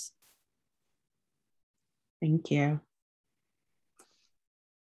others. Thank you.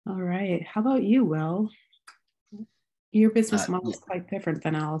 All right. How about you, Will? Your business model is quite different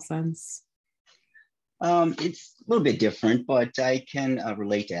than Allison's. It's a little bit different, but I can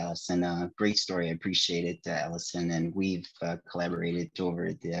relate to Allison. Great story. I appreciate it, Allison. And we've collaborated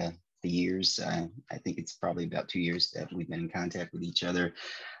over the years. I think it's probably about 2 years that we've been in contact with each other,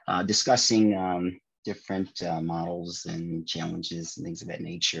 discussing different models and challenges and things of that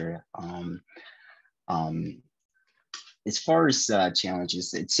nature. as far as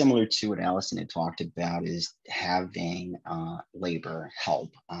challenges, it's similar to what Allison had talked about, is having labor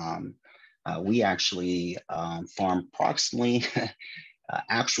help. We actually farm approximately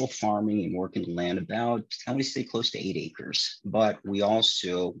actual farming and working the land about, I would say, close to 8 acres. But we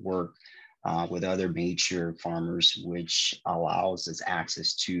also work with other major farmers, which allows us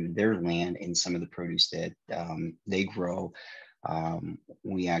access to their land and some of the produce that they grow.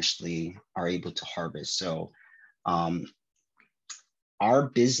 We actually are able to harvest. So our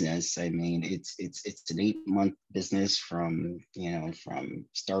business, I mean, it's an 8-month business from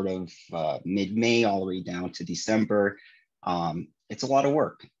start of mid-May all the way down to December. It's a lot of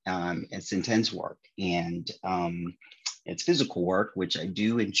work. It's intense work, and it's physical work, which I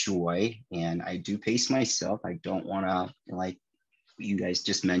do enjoy, and I do pace myself. I don't want to, like you guys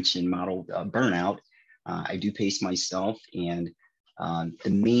just mentioned, model burnout. I do pace myself, and the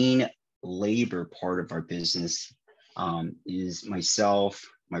main labor part of our business is myself,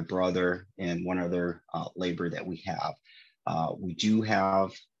 my brother, and one other labor that we have. We do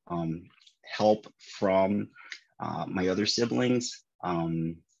have help from my other siblings,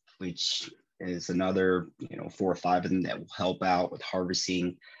 which is another 4 or 5 of them that will help out with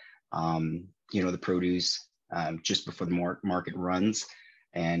harvesting the produce just before the market runs.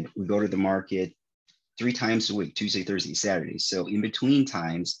 And we go to the market 3 times a week, Tuesday, Thursday, Saturday. So in between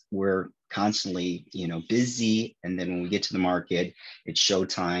times, we're constantly, busy. And then when we get to the market, it's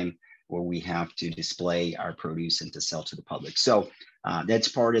showtime, where we have to display our produce and to sell to the public. So that's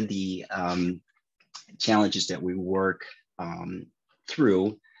part of the challenges that we work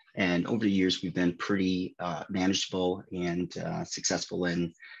through. And over the years, we've been pretty manageable and successful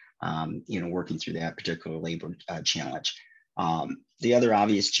in, working through that particular labor challenge. The other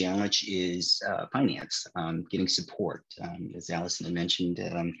obvious challenge is finance, getting support. As Allison had mentioned,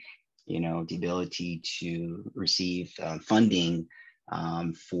 the ability to receive funding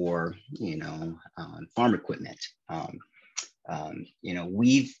for, farm equipment.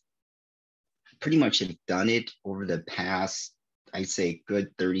 We've pretty much have done it over the past, I'd say,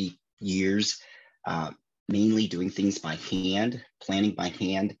 good 30 years, mainly doing things by hand, planning by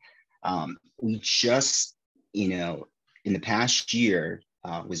hand. We just, in the past year,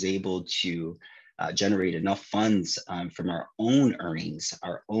 was able to generate enough funds from our own earnings,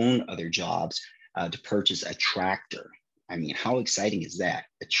 our own other jobs, to purchase a tractor. I mean, how exciting is that?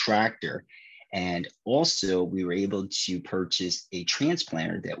 A tractor. And also, we were able to purchase a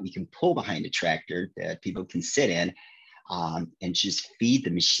transplanter that we can pull behind a tractor that people can sit in and just feed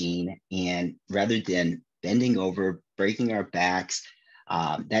the machine. And rather than bending over, breaking our backs,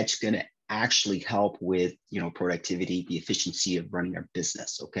 that's going to actually help with productivity, the efficiency of running our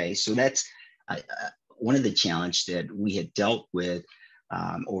business. Okay, so that's one of the challenges that we had dealt with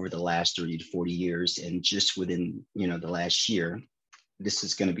over the last 30 to 40 years, and just within the last year, this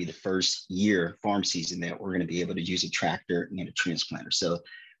is going to be the first year farm season that we're going to be able to use a tractor and a transplanter. So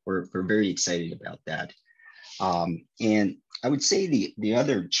we're very excited about that. And I would say the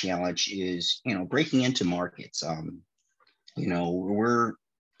other challenge is breaking into markets. We're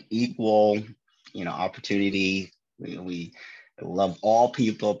equal opportunity. We love all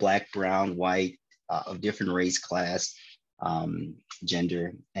people, Black, brown, white, of different race, class,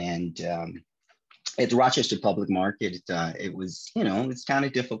 gender. And at the Rochester Public Market, it was, it's kind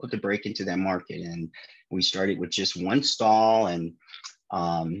of difficult to break into that market. And we started with just one stall, and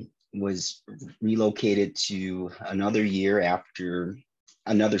was relocated to another year after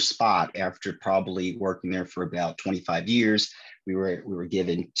another spot after probably working there for about 25 years. We were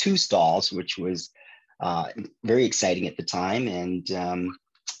given 2 stalls, which was very exciting at the time. And,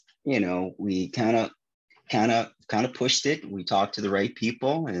 we kind of pushed it. We talked to the right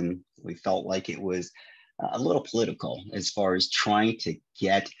people, and we felt like it was a little political as far as trying to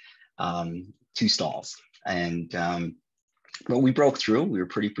get 2 stalls. And, but we broke through. We were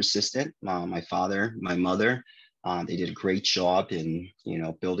pretty persistent. My father, my mother, they did a great job in,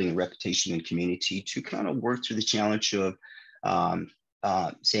 building a reputation in the community to kind of work through the challenge of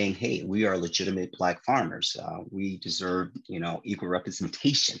saying, hey, we are legitimate Black farmers. We deserve, equal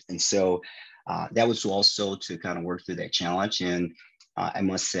representation. And so that was also to kind of work through that challenge. And I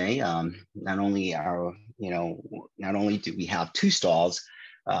must say, not only do we have 2 stalls,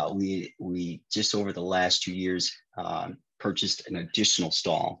 we just over the last 2 years purchased an additional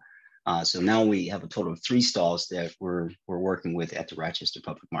stall. So now we have a total of 3 stalls that we're working with at the Rochester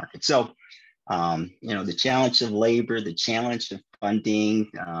Public Market. So, the challenge of labor, the challenge of funding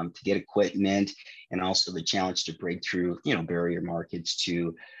to get equipment, and also the challenge to break through, barrier markets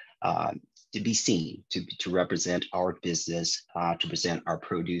to be seen, to represent our business, to present our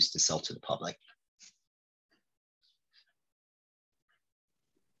produce to sell to the public.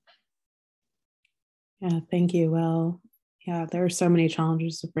 Yeah, thank you. Well, yeah, there are so many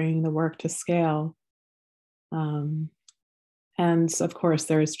challenges of bringing the work to scale. And of course,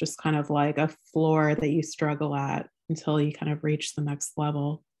 there's just kind of like a floor that you struggle at until you kind of reach the next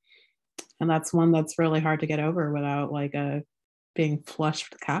level. And that's one that's really hard to get over without like being flush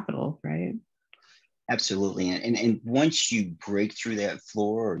with capital, right? Absolutely. And once you break through that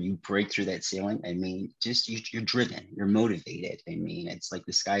floor or you break through that ceiling, I mean, just you're driven, you're motivated. I mean, it's like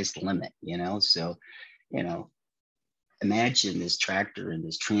the sky's the limit, you know? So, you know, imagine this tractor and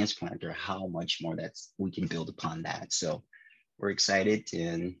this transplanter, how much more we can build upon that. So we're excited,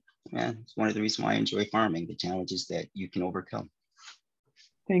 and yeah, it's one of the reasons why I enjoy farming, the challenges that you can overcome.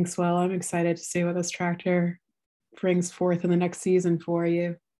 Thanks, Will. I'm excited to see what this tractor brings forth in the next season for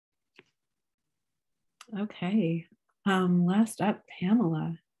you. Okay, last up,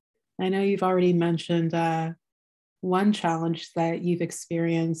 Pamela. I know you've already mentioned one challenge that you've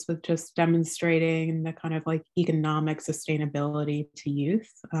experienced with just demonstrating the kind of like economic sustainability to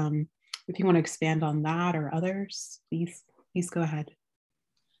youth. If you want to expand on that or others, please go ahead.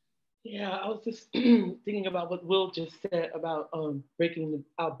 Yeah, I was just thinking about what Will just said about breaking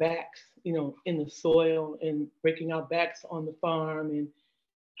our backs, you know, in the soil and breaking our backs on the farm and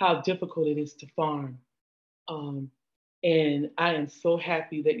how difficult it is to farm. And I am so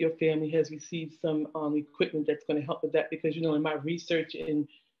happy that your family has received some equipment that's going to help with that, because, you know, in my research and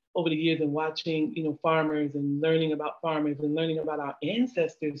over the years and watching, you know, farmers and learning about farmers and learning about our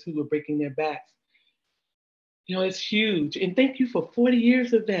ancestors who were breaking their backs, you know, it's huge. And thank you for 40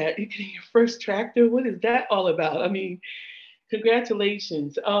 years of that. You're getting your first tractor. What is that all about? I mean,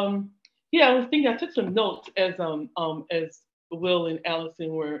 congratulations. Yeah, I was thinking, I took some notes as Will and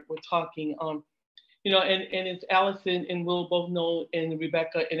Allison were talking. You know, and as Allison and Will both know, and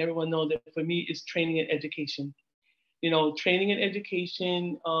Rebekah and everyone know, that for me it's training and education. You know, training and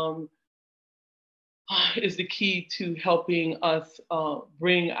education is the key to helping us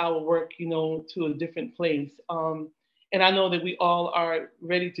bring our work, you know, to a different place. And I know that we all are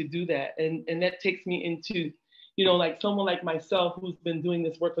ready to do that. And that takes me into, you know, like someone like myself who's been doing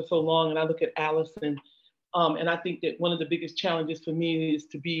this work for so long, and I look at Allison. And I think that one of the biggest challenges for me is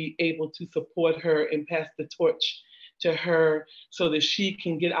to be able to support her and pass the torch to her so that she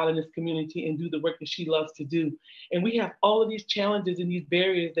can get out in this community and do the work that she loves to do. And we have all of these challenges and these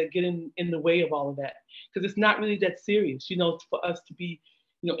barriers that get in the way of all of that, because it's not really that serious, you know, for us to be,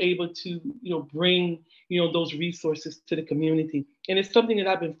 you know, able to, you know, bring, you know, those resources to the community. And it's something that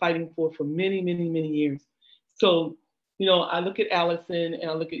I've been fighting for many, many, many years. So, you know, I look at Allison and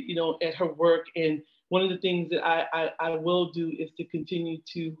I look at, you know, at her work, and one of the things that I will do is to continue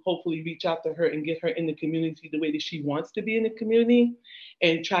to hopefully reach out to her and get her in the community the way that she wants to be in the community,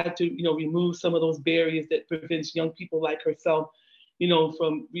 and try to, you know, remove some of those barriers that prevents young people like herself, you know,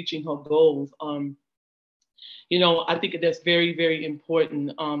 from reaching her goals. You know, I think that's very, very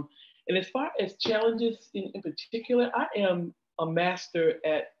important. And as far as challenges in particular, I am a master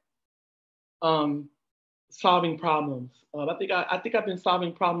at solving problems. I think I've been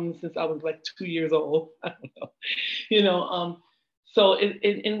solving problems since I was like 2 years old. I don't know. You know. So,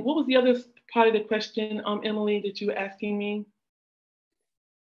 and what was the other part of the question, Emily, that you were asking me?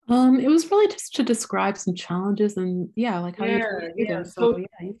 It was really just to describe some challenges and like how you do them. So yeah,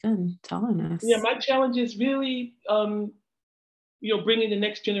 you've been telling us. Yeah, my challenge is really, you know, bringing the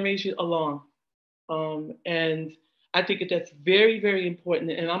next generation along, and I think that that's very, very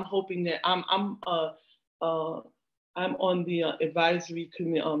important. And I'm hoping that I'm on the advisory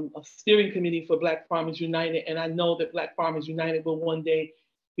committee, steering committee for Black Farmers United, and I know that Black Farmers United will one day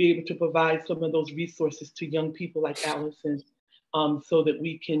be able to provide some of those resources to young people like Allison, so that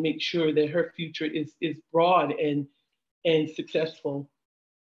we can make sure that her future is broad and successful.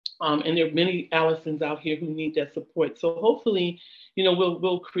 And there are many Allisons out here who need that support. So hopefully, you know,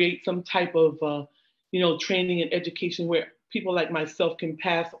 we'll create some type of you know, training and education where people like myself can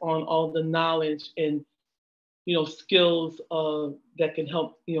pass on all the knowledge and, you know, skills that can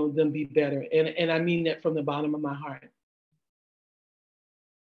help, you know, them be better. And I mean that from the bottom of my heart.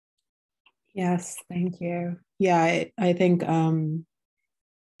 Yes, thank you. Yeah, I think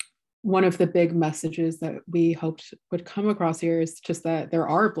one of the big messages that we hoped would come across here is just that there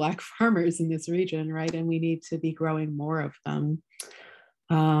are Black farmers in this region, right? And we need to be growing more of them.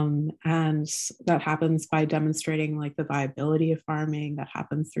 And that happens by demonstrating like the viability of farming. That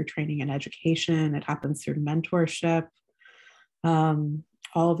happens through training and education. It happens through mentorship. All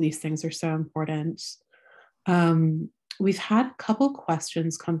of these things are so important. We've had a couple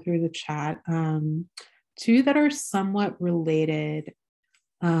questions come through the chat, two that are somewhat related.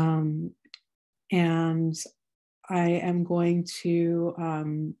 And I am going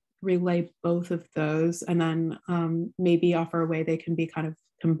to relay both of those, and then maybe offer a way they can be kind of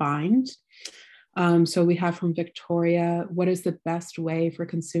combined. So we have from Victoria, what is the best way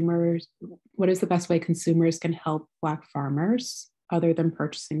consumers can help Black farmers other than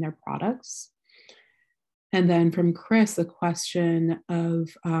purchasing their products? And then from Chris, a question of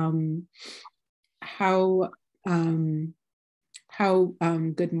how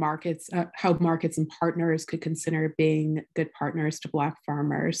good markets, how markets and partners could consider being good partners to Black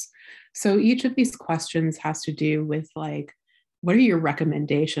farmers. So each of these questions has to do with like, what are your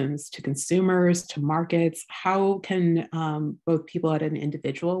recommendations to consumers, to markets? How can both people at an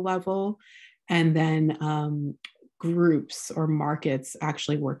individual level and then groups or markets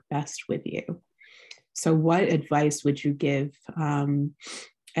actually work best with you? So what advice would you give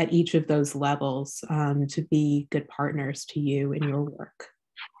at each of those levels to be good partners to you in your work?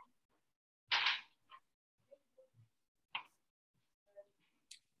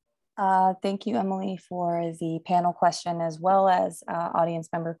 Thank you, Emily, for the panel question as well as audience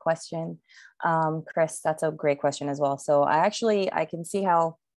member question. Chris, that's a great question as well. So I can see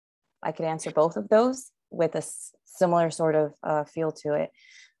how I could answer both of those with a similar sort of feel to it.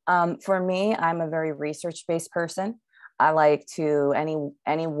 For me, I'm a very research-based person. I like to,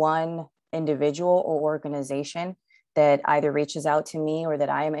 any one individual or organization that either reaches out to me or that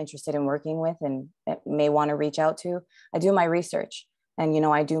I am interested in working with and may want to reach out to, I do my research. And, you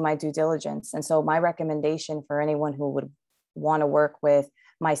know, I do my due diligence. And so my recommendation for anyone who would want to work with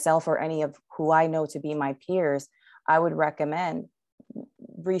myself or any of who I know to be my peers, I would recommend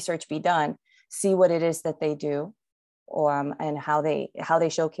research be done, see what it is that they do, and how they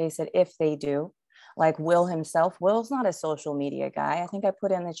showcase it if they do. Like Will himself, Will's not a social media guy. I think I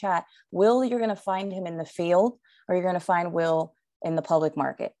put in the chat, Will, you're going to find him in the field, or you're going to find Will in the public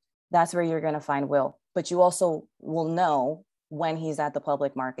market. That's where you're going to find Will. But you also will know when he's at the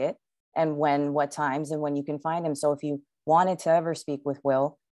public market and what times and when you can find him. So if you wanted to ever speak with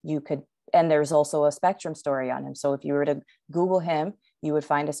Will, you could, and there's also a Spectrum story on him. So if you were to Google him, you would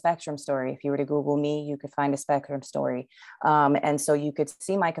find a Spectrum story. If you were to Google me, you could find a Spectrum story. And so you could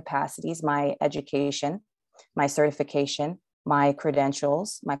see my capacities, my education, my certification, my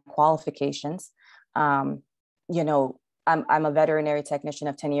credentials, my qualifications. You know, I'm a veterinary technician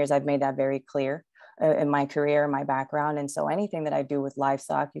of 10 years. I've made that very clear in my career, my background. And so anything that I do with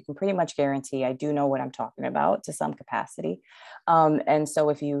livestock, you can pretty much guarantee I do know what I'm talking about to some capacity. And so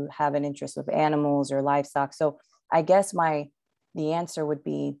if you have an interest with animals or livestock, so I guess the answer would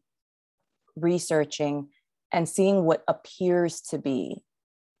be researching and seeing what appears to be,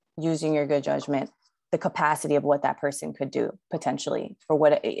 using your good judgment, the capacity of what that person could do potentially for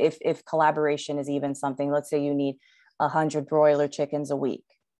what, if collaboration is even something. Let's say you need 100 broiler chickens a week.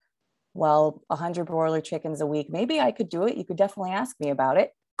 Well, 100 broiler chickens a week, maybe I could do it. You could definitely ask me about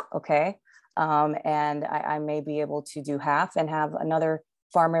it. Okay. And I may be able to do half and have another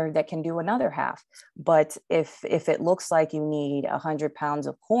farmer that can do another half. But if it looks like you need 100 pounds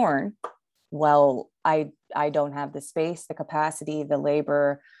of corn, well, I don't have the space, the capacity, the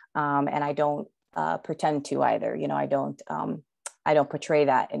labor, and I don't pretend to either. You know, I don't portray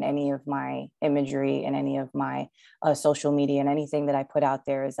that in any of my imagery, in any of my social media, and anything that I put out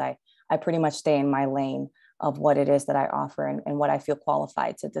there. Is I pretty much stay in my lane of what it is that I offer and what I feel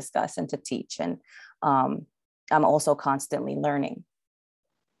qualified to discuss and to teach. And I'm also constantly learning.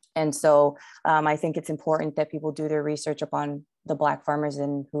 And so I think it's important that people do their research upon the Black farmers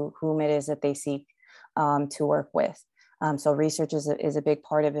and whom it is that they seek to work with. So research is a big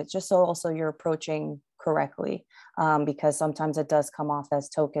part of it, just so also you're approaching correctly, because sometimes it does come off as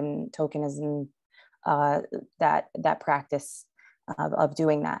tokenism, that practice of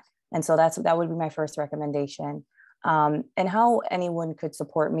doing that. And so that would be my first recommendation. And how anyone could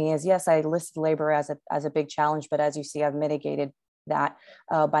support me is, yes, I listed labor as a big challenge, but as you see, I've mitigated that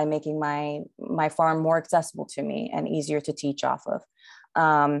by making my farm more accessible to me and easier to teach off of.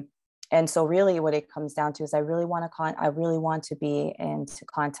 And so really what it comes down to is I really want to be into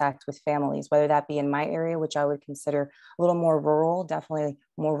contact with families, whether that be in my area, which I would consider a little more rural, definitely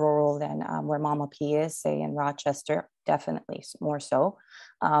more rural than where Mama P is, say in Rochester, definitely more so.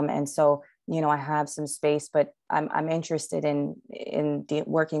 And so, you know, I have some space, but I'm interested in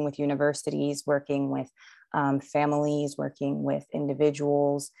working with universities, working with families, working with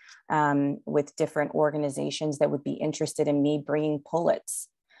individuals, with different organizations that would be interested in me bringing pullets.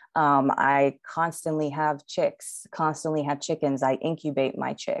 I constantly have chickens. I incubate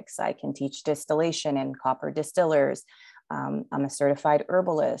my chicks. I can teach distillation in copper distillers. I'm a certified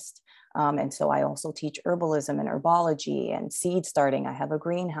herbalist. And so I also teach herbalism and herbology and seed starting. I have a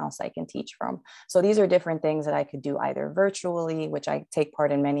greenhouse I can teach from. So these are different things that I could do either virtually, which I take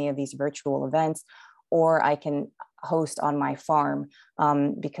part in many of these virtual events, or I can host on my farm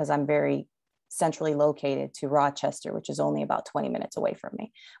because I'm very centrally located to Rochester, which is only about 20 minutes away from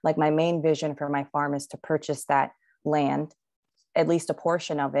me. Like my main vision for my farm is to purchase that land, at least a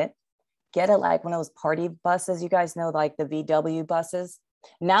portion of it, get it like one of those party buses, you guys know, like the VW buses.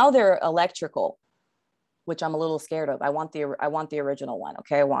 Now they're electrical, which I'm a little scared of. I want the original one.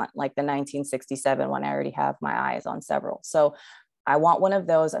 Okay. I want like the 1967 one. I already have my eyes on several. So I want one of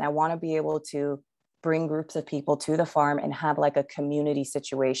those, and I want to be able to bring groups of people to the farm and have like a community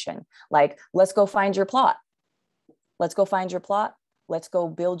situation. Like, let's go find your plot. Let's go find your plot. Let's go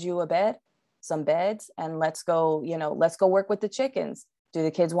build you a bed, some beds, and let's go work with the chickens. Do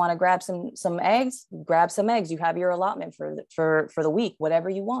the kids want to grab some eggs? Grab some eggs. You have your allotment for the week, whatever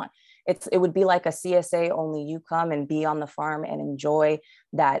you want. It would be like a CSA, only you come and be on the farm and enjoy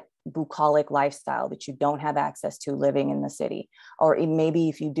that bucolic lifestyle that you don't have access to living in the city. Or maybe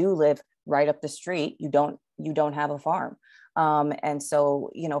if you do live right up the street, you don't have a farm. And so,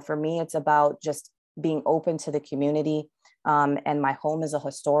 for me, it's about just being open to the community. And my home is a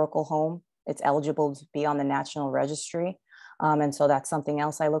historical home. It's eligible to be on the National Registry. And so that's something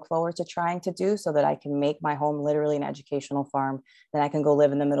else I look forward to trying to do, so that I can make my home literally an educational farm. Then I can go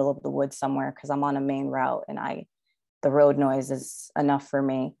live in the middle of the woods somewhere, because I'm on a main route and the road noise is enough for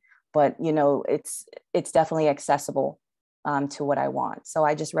me. But, it's definitely accessible to what I want. So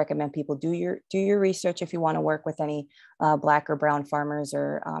I just recommend people do your research if you want to work with any Black or brown farmers,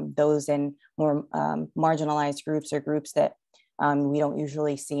 or those in more marginalized groups, or groups that we don't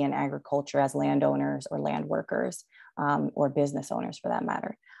usually see in agriculture as landowners or land workers, or business owners for that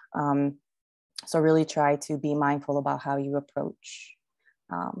matter. So really try to be mindful about how you approach,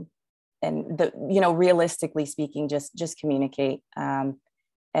 and realistically speaking, just communicate,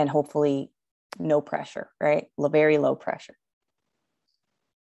 and hopefully no pressure, right? Very low pressure.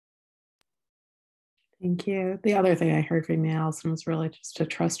 Thank you. The other thing I heard from you, Allison, was really just to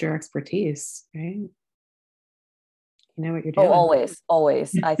trust your expertise, right? You know what you're doing. Oh,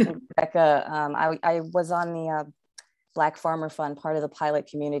 always. I think Rebekah, I was on the Black Farmer Fund, part of the pilot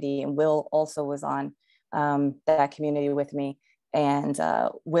community, and Will also was on that community with me. And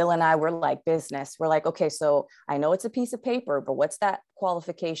Will and I were like business. We're like, okay, so I know it's a piece of paper, but what's that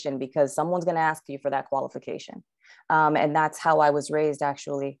qualification? Because someone's going to ask you for that qualification. And that's how I was raised,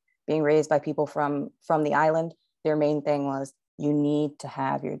 actually, being raised by people from the island. Their main thing was, you need to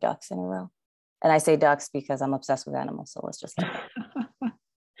have your ducks in a row. And I say ducks because I'm obsessed with animals. So let's just start.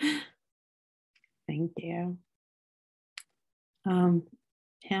 Thank you.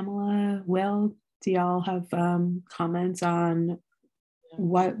 Pamela, Will, do y'all have comments on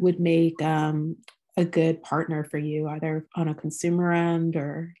what would make a good partner for you, either on a consumer end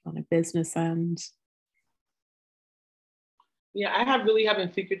or on a business end? Yeah, I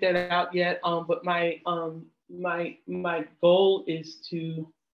haven't figured that out yet. But my goal is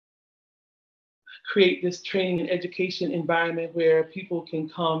to create this training and education environment where people can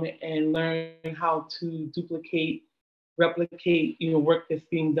come and learn how to replicate, work that's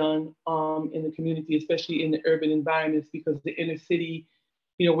being done in the community, especially in the urban environments, because the inner city,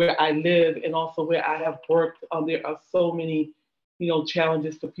 where I live and also where I have worked, there are so many,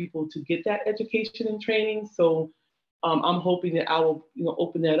 challenges for people to get that education and training. So I'm hoping that I will,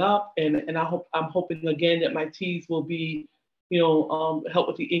 open that up, and I'm hoping again that my T's will be, help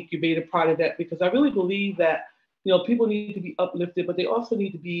with the incubator part of that, because I really believe that, people need to be uplifted, but they also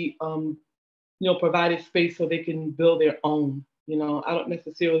need to be, provided space so they can build their own. I don't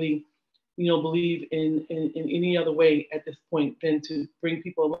necessarily, believe in any other way at this point than to bring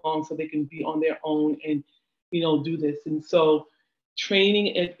people along so they can be on their own and, do this. And so training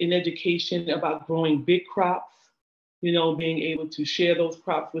in education about growing big crops, being able to share those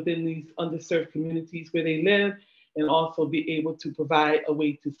crops within these underserved communities where they live, and also be able to provide a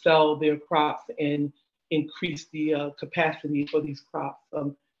way to sell their crops and increase the capacity for these crops.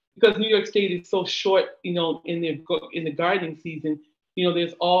 Because New York State is so short, in the gardening season,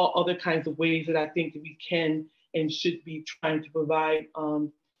 there's all other kinds of ways that I think that we can and should be trying to provide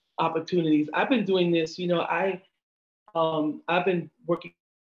opportunities. I've been doing this, I've been working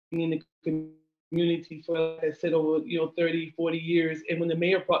in the community for, like I said, over 30, 40 years. And when the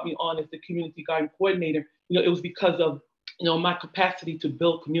mayor brought me on as the community garden coordinator, it was because of my capacity to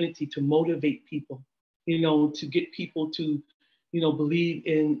build community, to motivate people, to get people to believe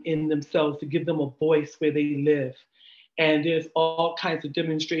in themselves, to give them a voice where they live. And there's all kinds of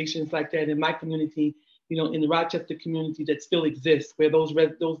demonstrations like that in my community, in the Rochester community that still exists, where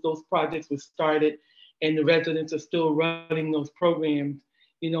those projects were started and the residents are still running those programs,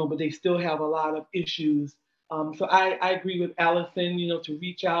 but they still have a lot of issues. So I agree with Allison, to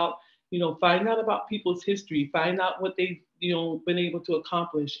reach out, find out about people's history, find out what they've, been able to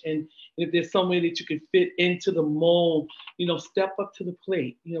accomplish. And if there's some way that you can fit into the mold, step up to the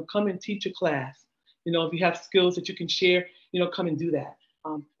plate, come and teach a class. If you have skills that you can share, come and do that.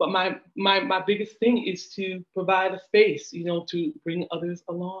 But my biggest thing is to provide a space, to bring others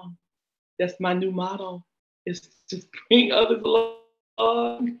along. That's my new motto, is to bring others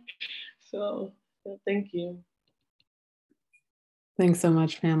along. So thank you. Thanks so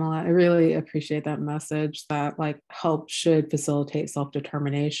much, Pamela. I really appreciate that message that help should facilitate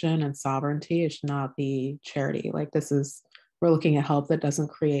self-determination and sovereignty. It should not be charity. We're looking at help that doesn't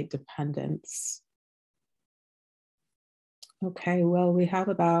create dependence. Okay, well, we have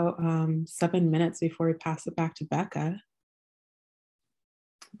about 7 minutes before we pass it back to Becca.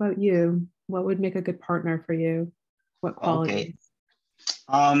 How about you? What would make a good partner for you? What qualities?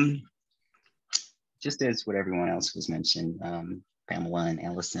 Okay. Just as what everyone else was mentioned, Pamela and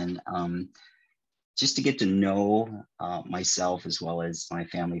Allison, just to get to know myself as well as my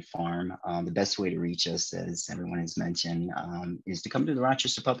family farm. The best way to reach us, as everyone has mentioned, is to come to the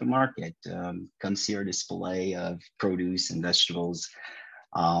Rochester Public Market. Come see our display of produce and vegetables.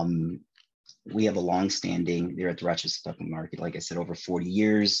 We have a long-standing there at the Rochester Public Market. Like I said, over 40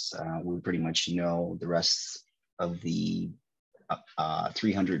 years. We pretty much know the rest of the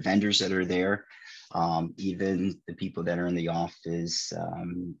 300 vendors that are there. Even the people that are in the office,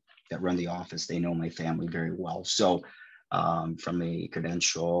 that run the office, they know my family very well. So from a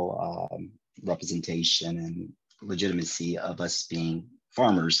credential representation and legitimacy of us being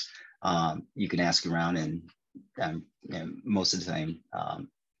farmers, you can ask around and most of the time,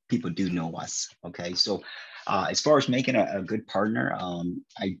 people do know us, okay? So as far as making a good partner,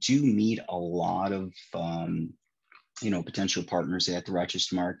 I do meet a lot of potential partners at the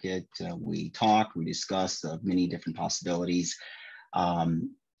Rochester Market. We talk, we discuss many different possibilities.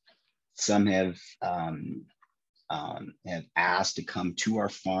 Some have asked to come to our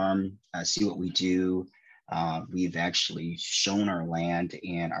farm, see what we do. We've actually shown our land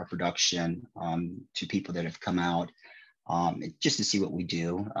and our production to people that have come out just to see what we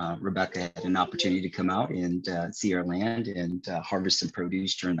do. Rebekah had an opportunity to come out and see our land and harvest some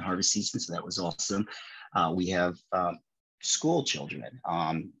produce during the harvest season, so that was awesome. We have school children,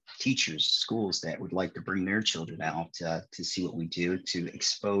 teachers, schools that would like to bring their children out to see what we do, to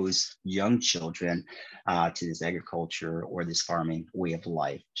expose young children to this agriculture or this farming way of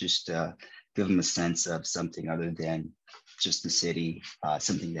life. Just give them a sense of something other than just the city,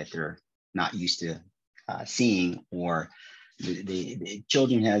 something that they're not used to seeing, or the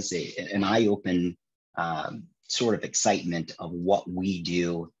children has an eye-open sort of excitement of what we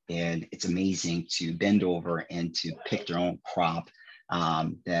do. And it's amazing to bend over and to pick their own crop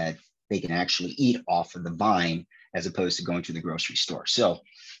that they can actually eat off of the vine, as opposed to going to the grocery store. So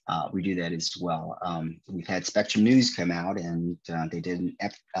we do that as well. We've had Spectrum News come out, and they did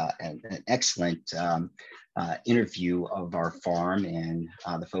an excellent interview of our farm and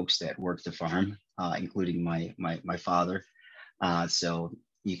the folks that work the farm, including my father. So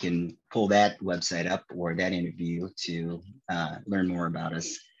you can pull that website up or that interview to learn more about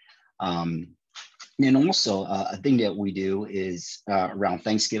us. And also a thing that we do is around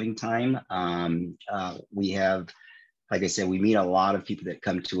Thanksgiving time, we have, like I said, we meet a lot of people that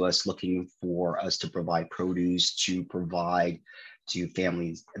come to us looking for us to provide produce, to provide to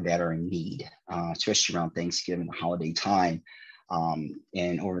families that are in need, especially around Thanksgiving, the holiday time.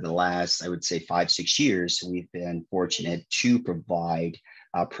 And over the last, I would say 5-6 years, we've been fortunate to provide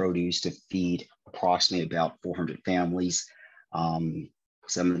produce to feed approximately about 400 families.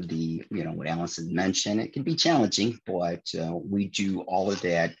 Some of the, what Allison mentioned, it can be challenging, but we do all of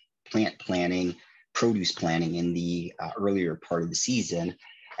that plant planning, produce planning in the earlier part of the season.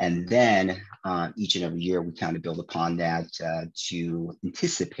 And then each and every year we kind of build upon that to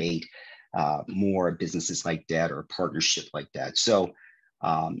anticipate more businesses like that or partnership like that. So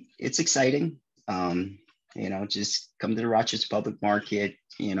it's exciting. Just come to the Rochester Public Market.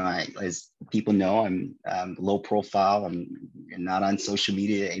 As people know, I'm low profile. I'm not on social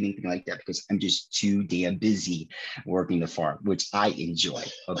media, anything like that, because I'm just too damn busy working the farm, which I enjoy.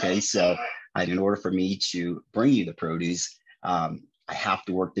 Okay, so in order for me to bring you the produce, I have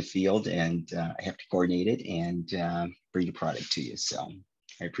to work the field, and I have to coordinate it and bring the product to you. So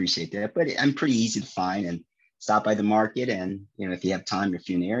I appreciate that. But I'm pretty easy to find, and stop by the market. And if you have time, if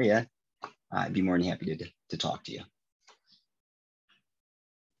you're in the area, I'd be more than happy to talk to you.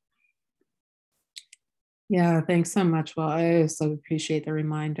 Yeah, thanks so much. Well, I also appreciate the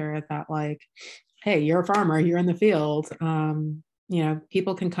reminder that, like, hey, you're a farmer, you're in the field.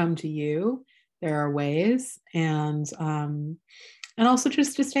 People can come to you. There are ways, and also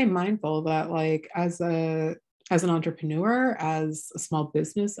just to stay mindful that, like, as an entrepreneur, as a small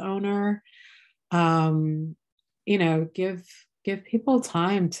business owner, give people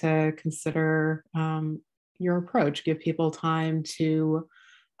time to consider your approach. Give people time to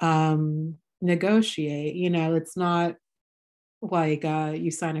negotiate. It's not like you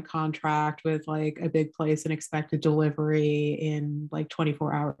sign a contract with like a big place and expect a delivery in like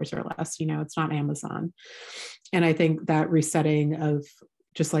 24 hours or less. It's not Amazon. And I think that resetting of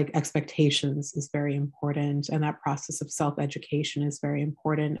just like expectations is very important. And that process of self-education is very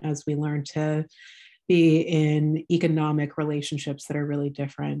important as we learn to be in economic relationships that are really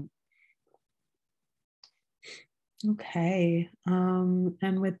different. Okay.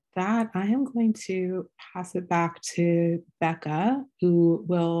 And with that, I am going to pass it back to Becca, who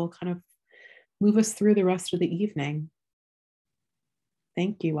will kind of move us through the rest of the evening.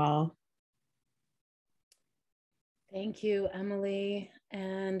 Thank you all. Thank you, Emily.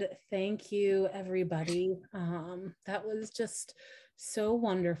 And thank you, everybody. That was just so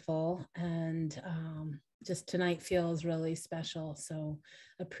wonderful. And just tonight feels really special. So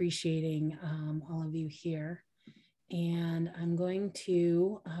appreciating all of you here. And I'm going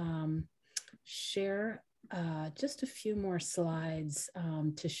to share just a few more slides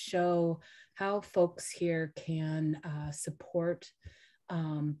to show how folks here can support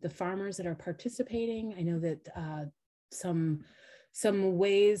the farmers that are participating. I know that some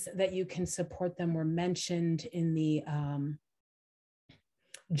ways that you can support them were mentioned in the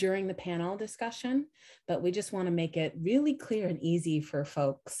during the panel discussion, but we just want to make it really clear and easy for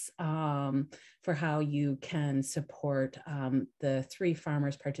folks for how you can support the 3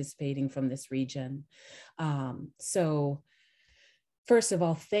 farmers participating from this region. So first of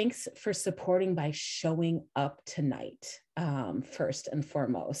all, thanks for supporting by showing up tonight, first and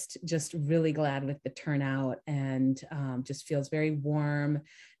foremost. Just really glad with the turnout, and just feels very warm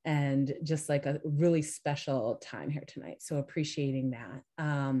and just like a really special time here tonight. So appreciating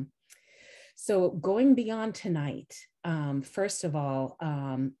that. So going beyond tonight, first of all,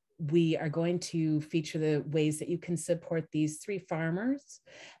 we are going to feature the ways that you can support these 3 farmers.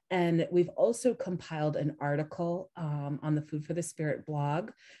 And we've also compiled an article on the Food for the Spirit blog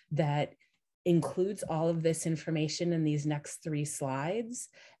that includes all of this information in these next 3 slides,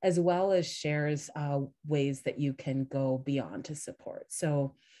 as well as shares ways that you can go beyond to support.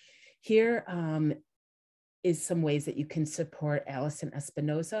 So here is some ways that you can support Allison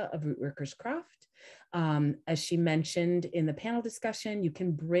Espinoza of Root Workers Craft. As she mentioned in the panel discussion, you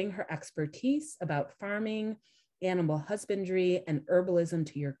can bring her expertise about farming, animal husbandry, and herbalism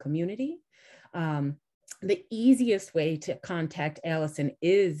to your community. The easiest way to contact Allison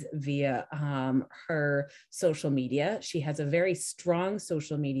is via her social media. She has a very strong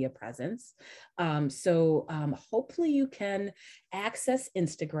social media presence. So hopefully you can access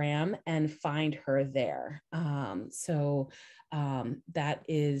Instagram and find her there. That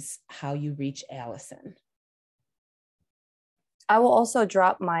is how you reach Allison. I will also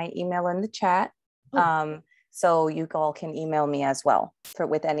drop my email in the chat. So you all can email me as well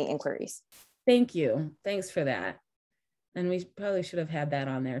with any inquiries. Thank you. Thanks for that. And we probably should have had that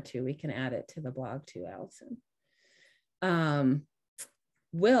on there too. We can add it to the blog too, Allison.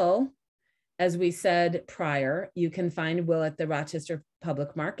 Will, as we said prior, you can find Will at the Rochester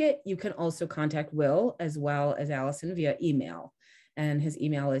Public Market. You can also contact Will as well as Allison via email. And his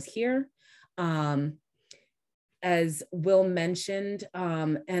email is here. As Will mentioned,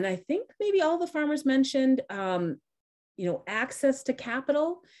 and I think maybe all the farmers mentioned, access to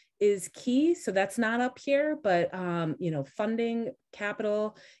capital is key. So that's not up here, but funding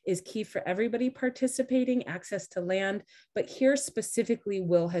capital is key for everybody participating, access to land. But here specifically,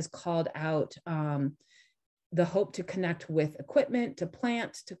 Will has called out the hope to connect with equipment, to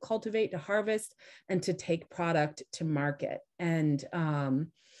plant, to cultivate, to harvest, and to take product to market. And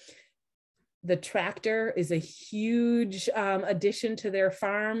the tractor is a huge addition to their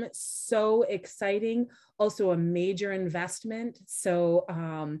farm. So exciting. Also a major investment. So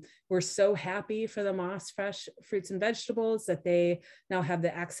we're so happy for the Moss Fresh Fruits and Vegetables that they now have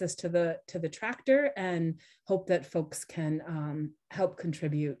the access to the tractor, and hope that folks can help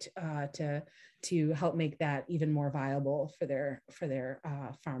contribute to help make that even more viable for their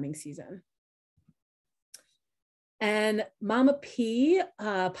farming season. And Mama P,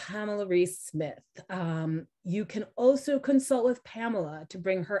 Pamela Reese-Smith. You can also consult with Pamela to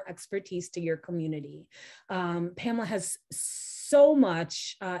bring her expertise to your community. Pamela has so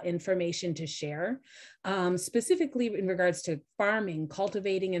much information to share, specifically in regards to farming,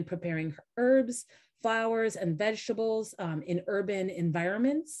 cultivating and preparing herbs, flowers, and vegetables in urban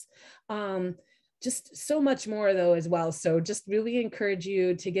environments. Just so much more though as well. So just really encourage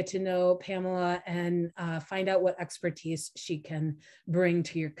you to get to know Pamela and find out what expertise she can bring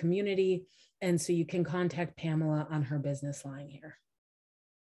to your community. And so you can contact Pamela on her business line here.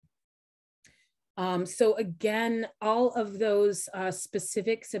 So again, all of those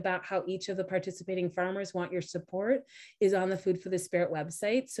specifics about how each of the participating farmers want your support is on the Food for the Spirit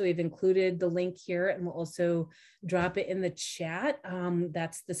website. So we've included the link here, and we'll also drop it in the chat.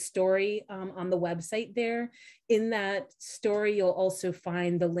 That's the story on the website there. In that story, you'll also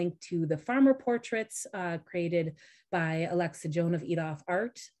find the link to the farmer portraits created by Alexa Joan of Eat Off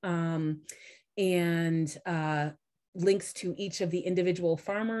Art. Links to each of the individual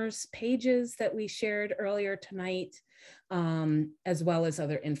farmers' pages that we shared earlier tonight, as well as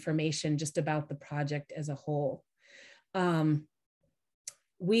other information just about the project as a whole.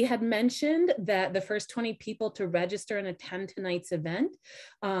 We had mentioned that the first 20 people to register and attend tonight's event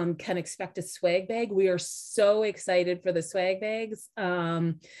can expect a swag bag. We are so excited for the swag bags.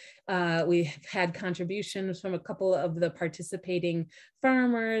 We've had contributions from a couple of the participating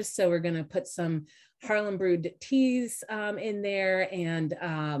farmers, so we're going to put some Harlem brewed teas in there, and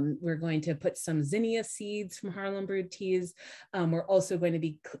we're going to put some zinnia seeds from Harlem brewed teas. We're also going to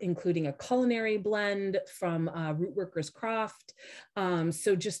be including a culinary blend from Root Workers Croft.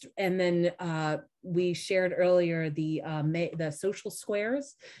 We shared earlier the social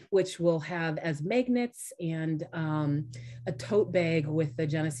squares, which will have as magnets and a tote bag with the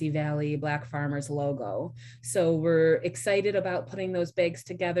Genesee Valley Black Farmers logo. So we're excited about putting those bags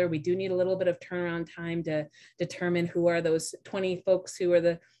together. We do need a little bit of turnaround time to determine who are those 20 folks who are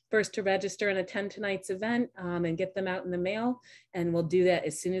the first to register and attend tonight's event, and get them out in the mail. And we'll do that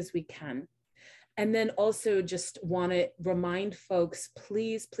as soon as we can. And then also just want to remind folks,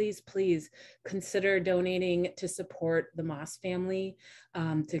 please, please, please consider donating to support the Moss family,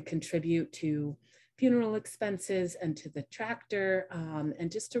 to contribute to funeral expenses and to the tractor,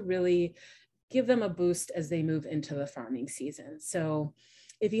 and just to really give them a boost as they move into the farming season. So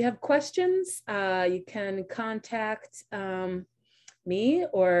if you have questions, you can contact me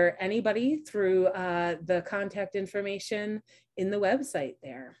or anybody through the contact information in the website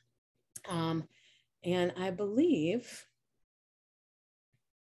there. And I believe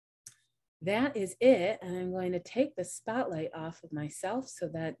that is it. And I'm going to take the spotlight off of myself so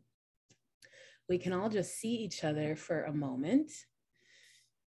that we can all just see each other for a moment.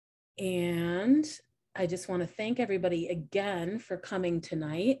 And I just want to thank everybody again for coming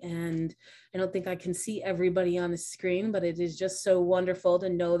tonight. And I don't think I can see everybody on the screen, but it is just so wonderful to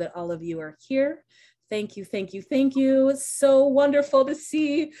know that all of you are here. Thank you, thank you, thank you. It's so wonderful to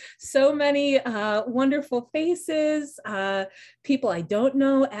see so many wonderful faces. People I don't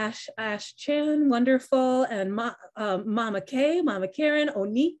know, Ash Chan, wonderful, and Mama Kay, Mama Karen,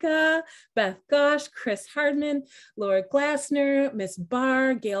 Onika, Beth Gosh, Chris Hardman, Laura Glassner, Miss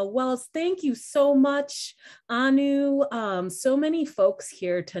Barr, Gail Wells. Thank you so much, Anu. So many folks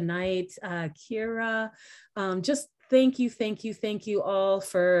here tonight, Kira, just thank you all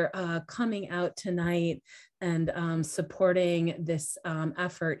for coming out tonight and supporting this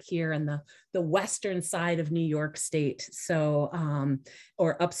effort here in the western side of New York State. So,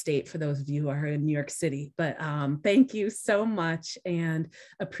 or upstate for those of you who are in New York City. But thank you so much and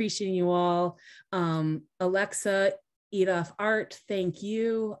appreciating you all. Alexa, Eat Off Art, thank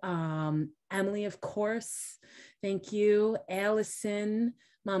you. Emily, of course, thank you. Allison,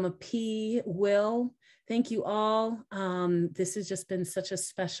 Mama P, Will, thank you all. This has just been such a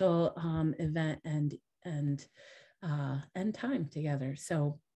special event and time together.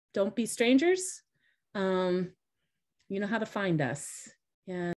 So don't be strangers. You know how to find us. Yeah.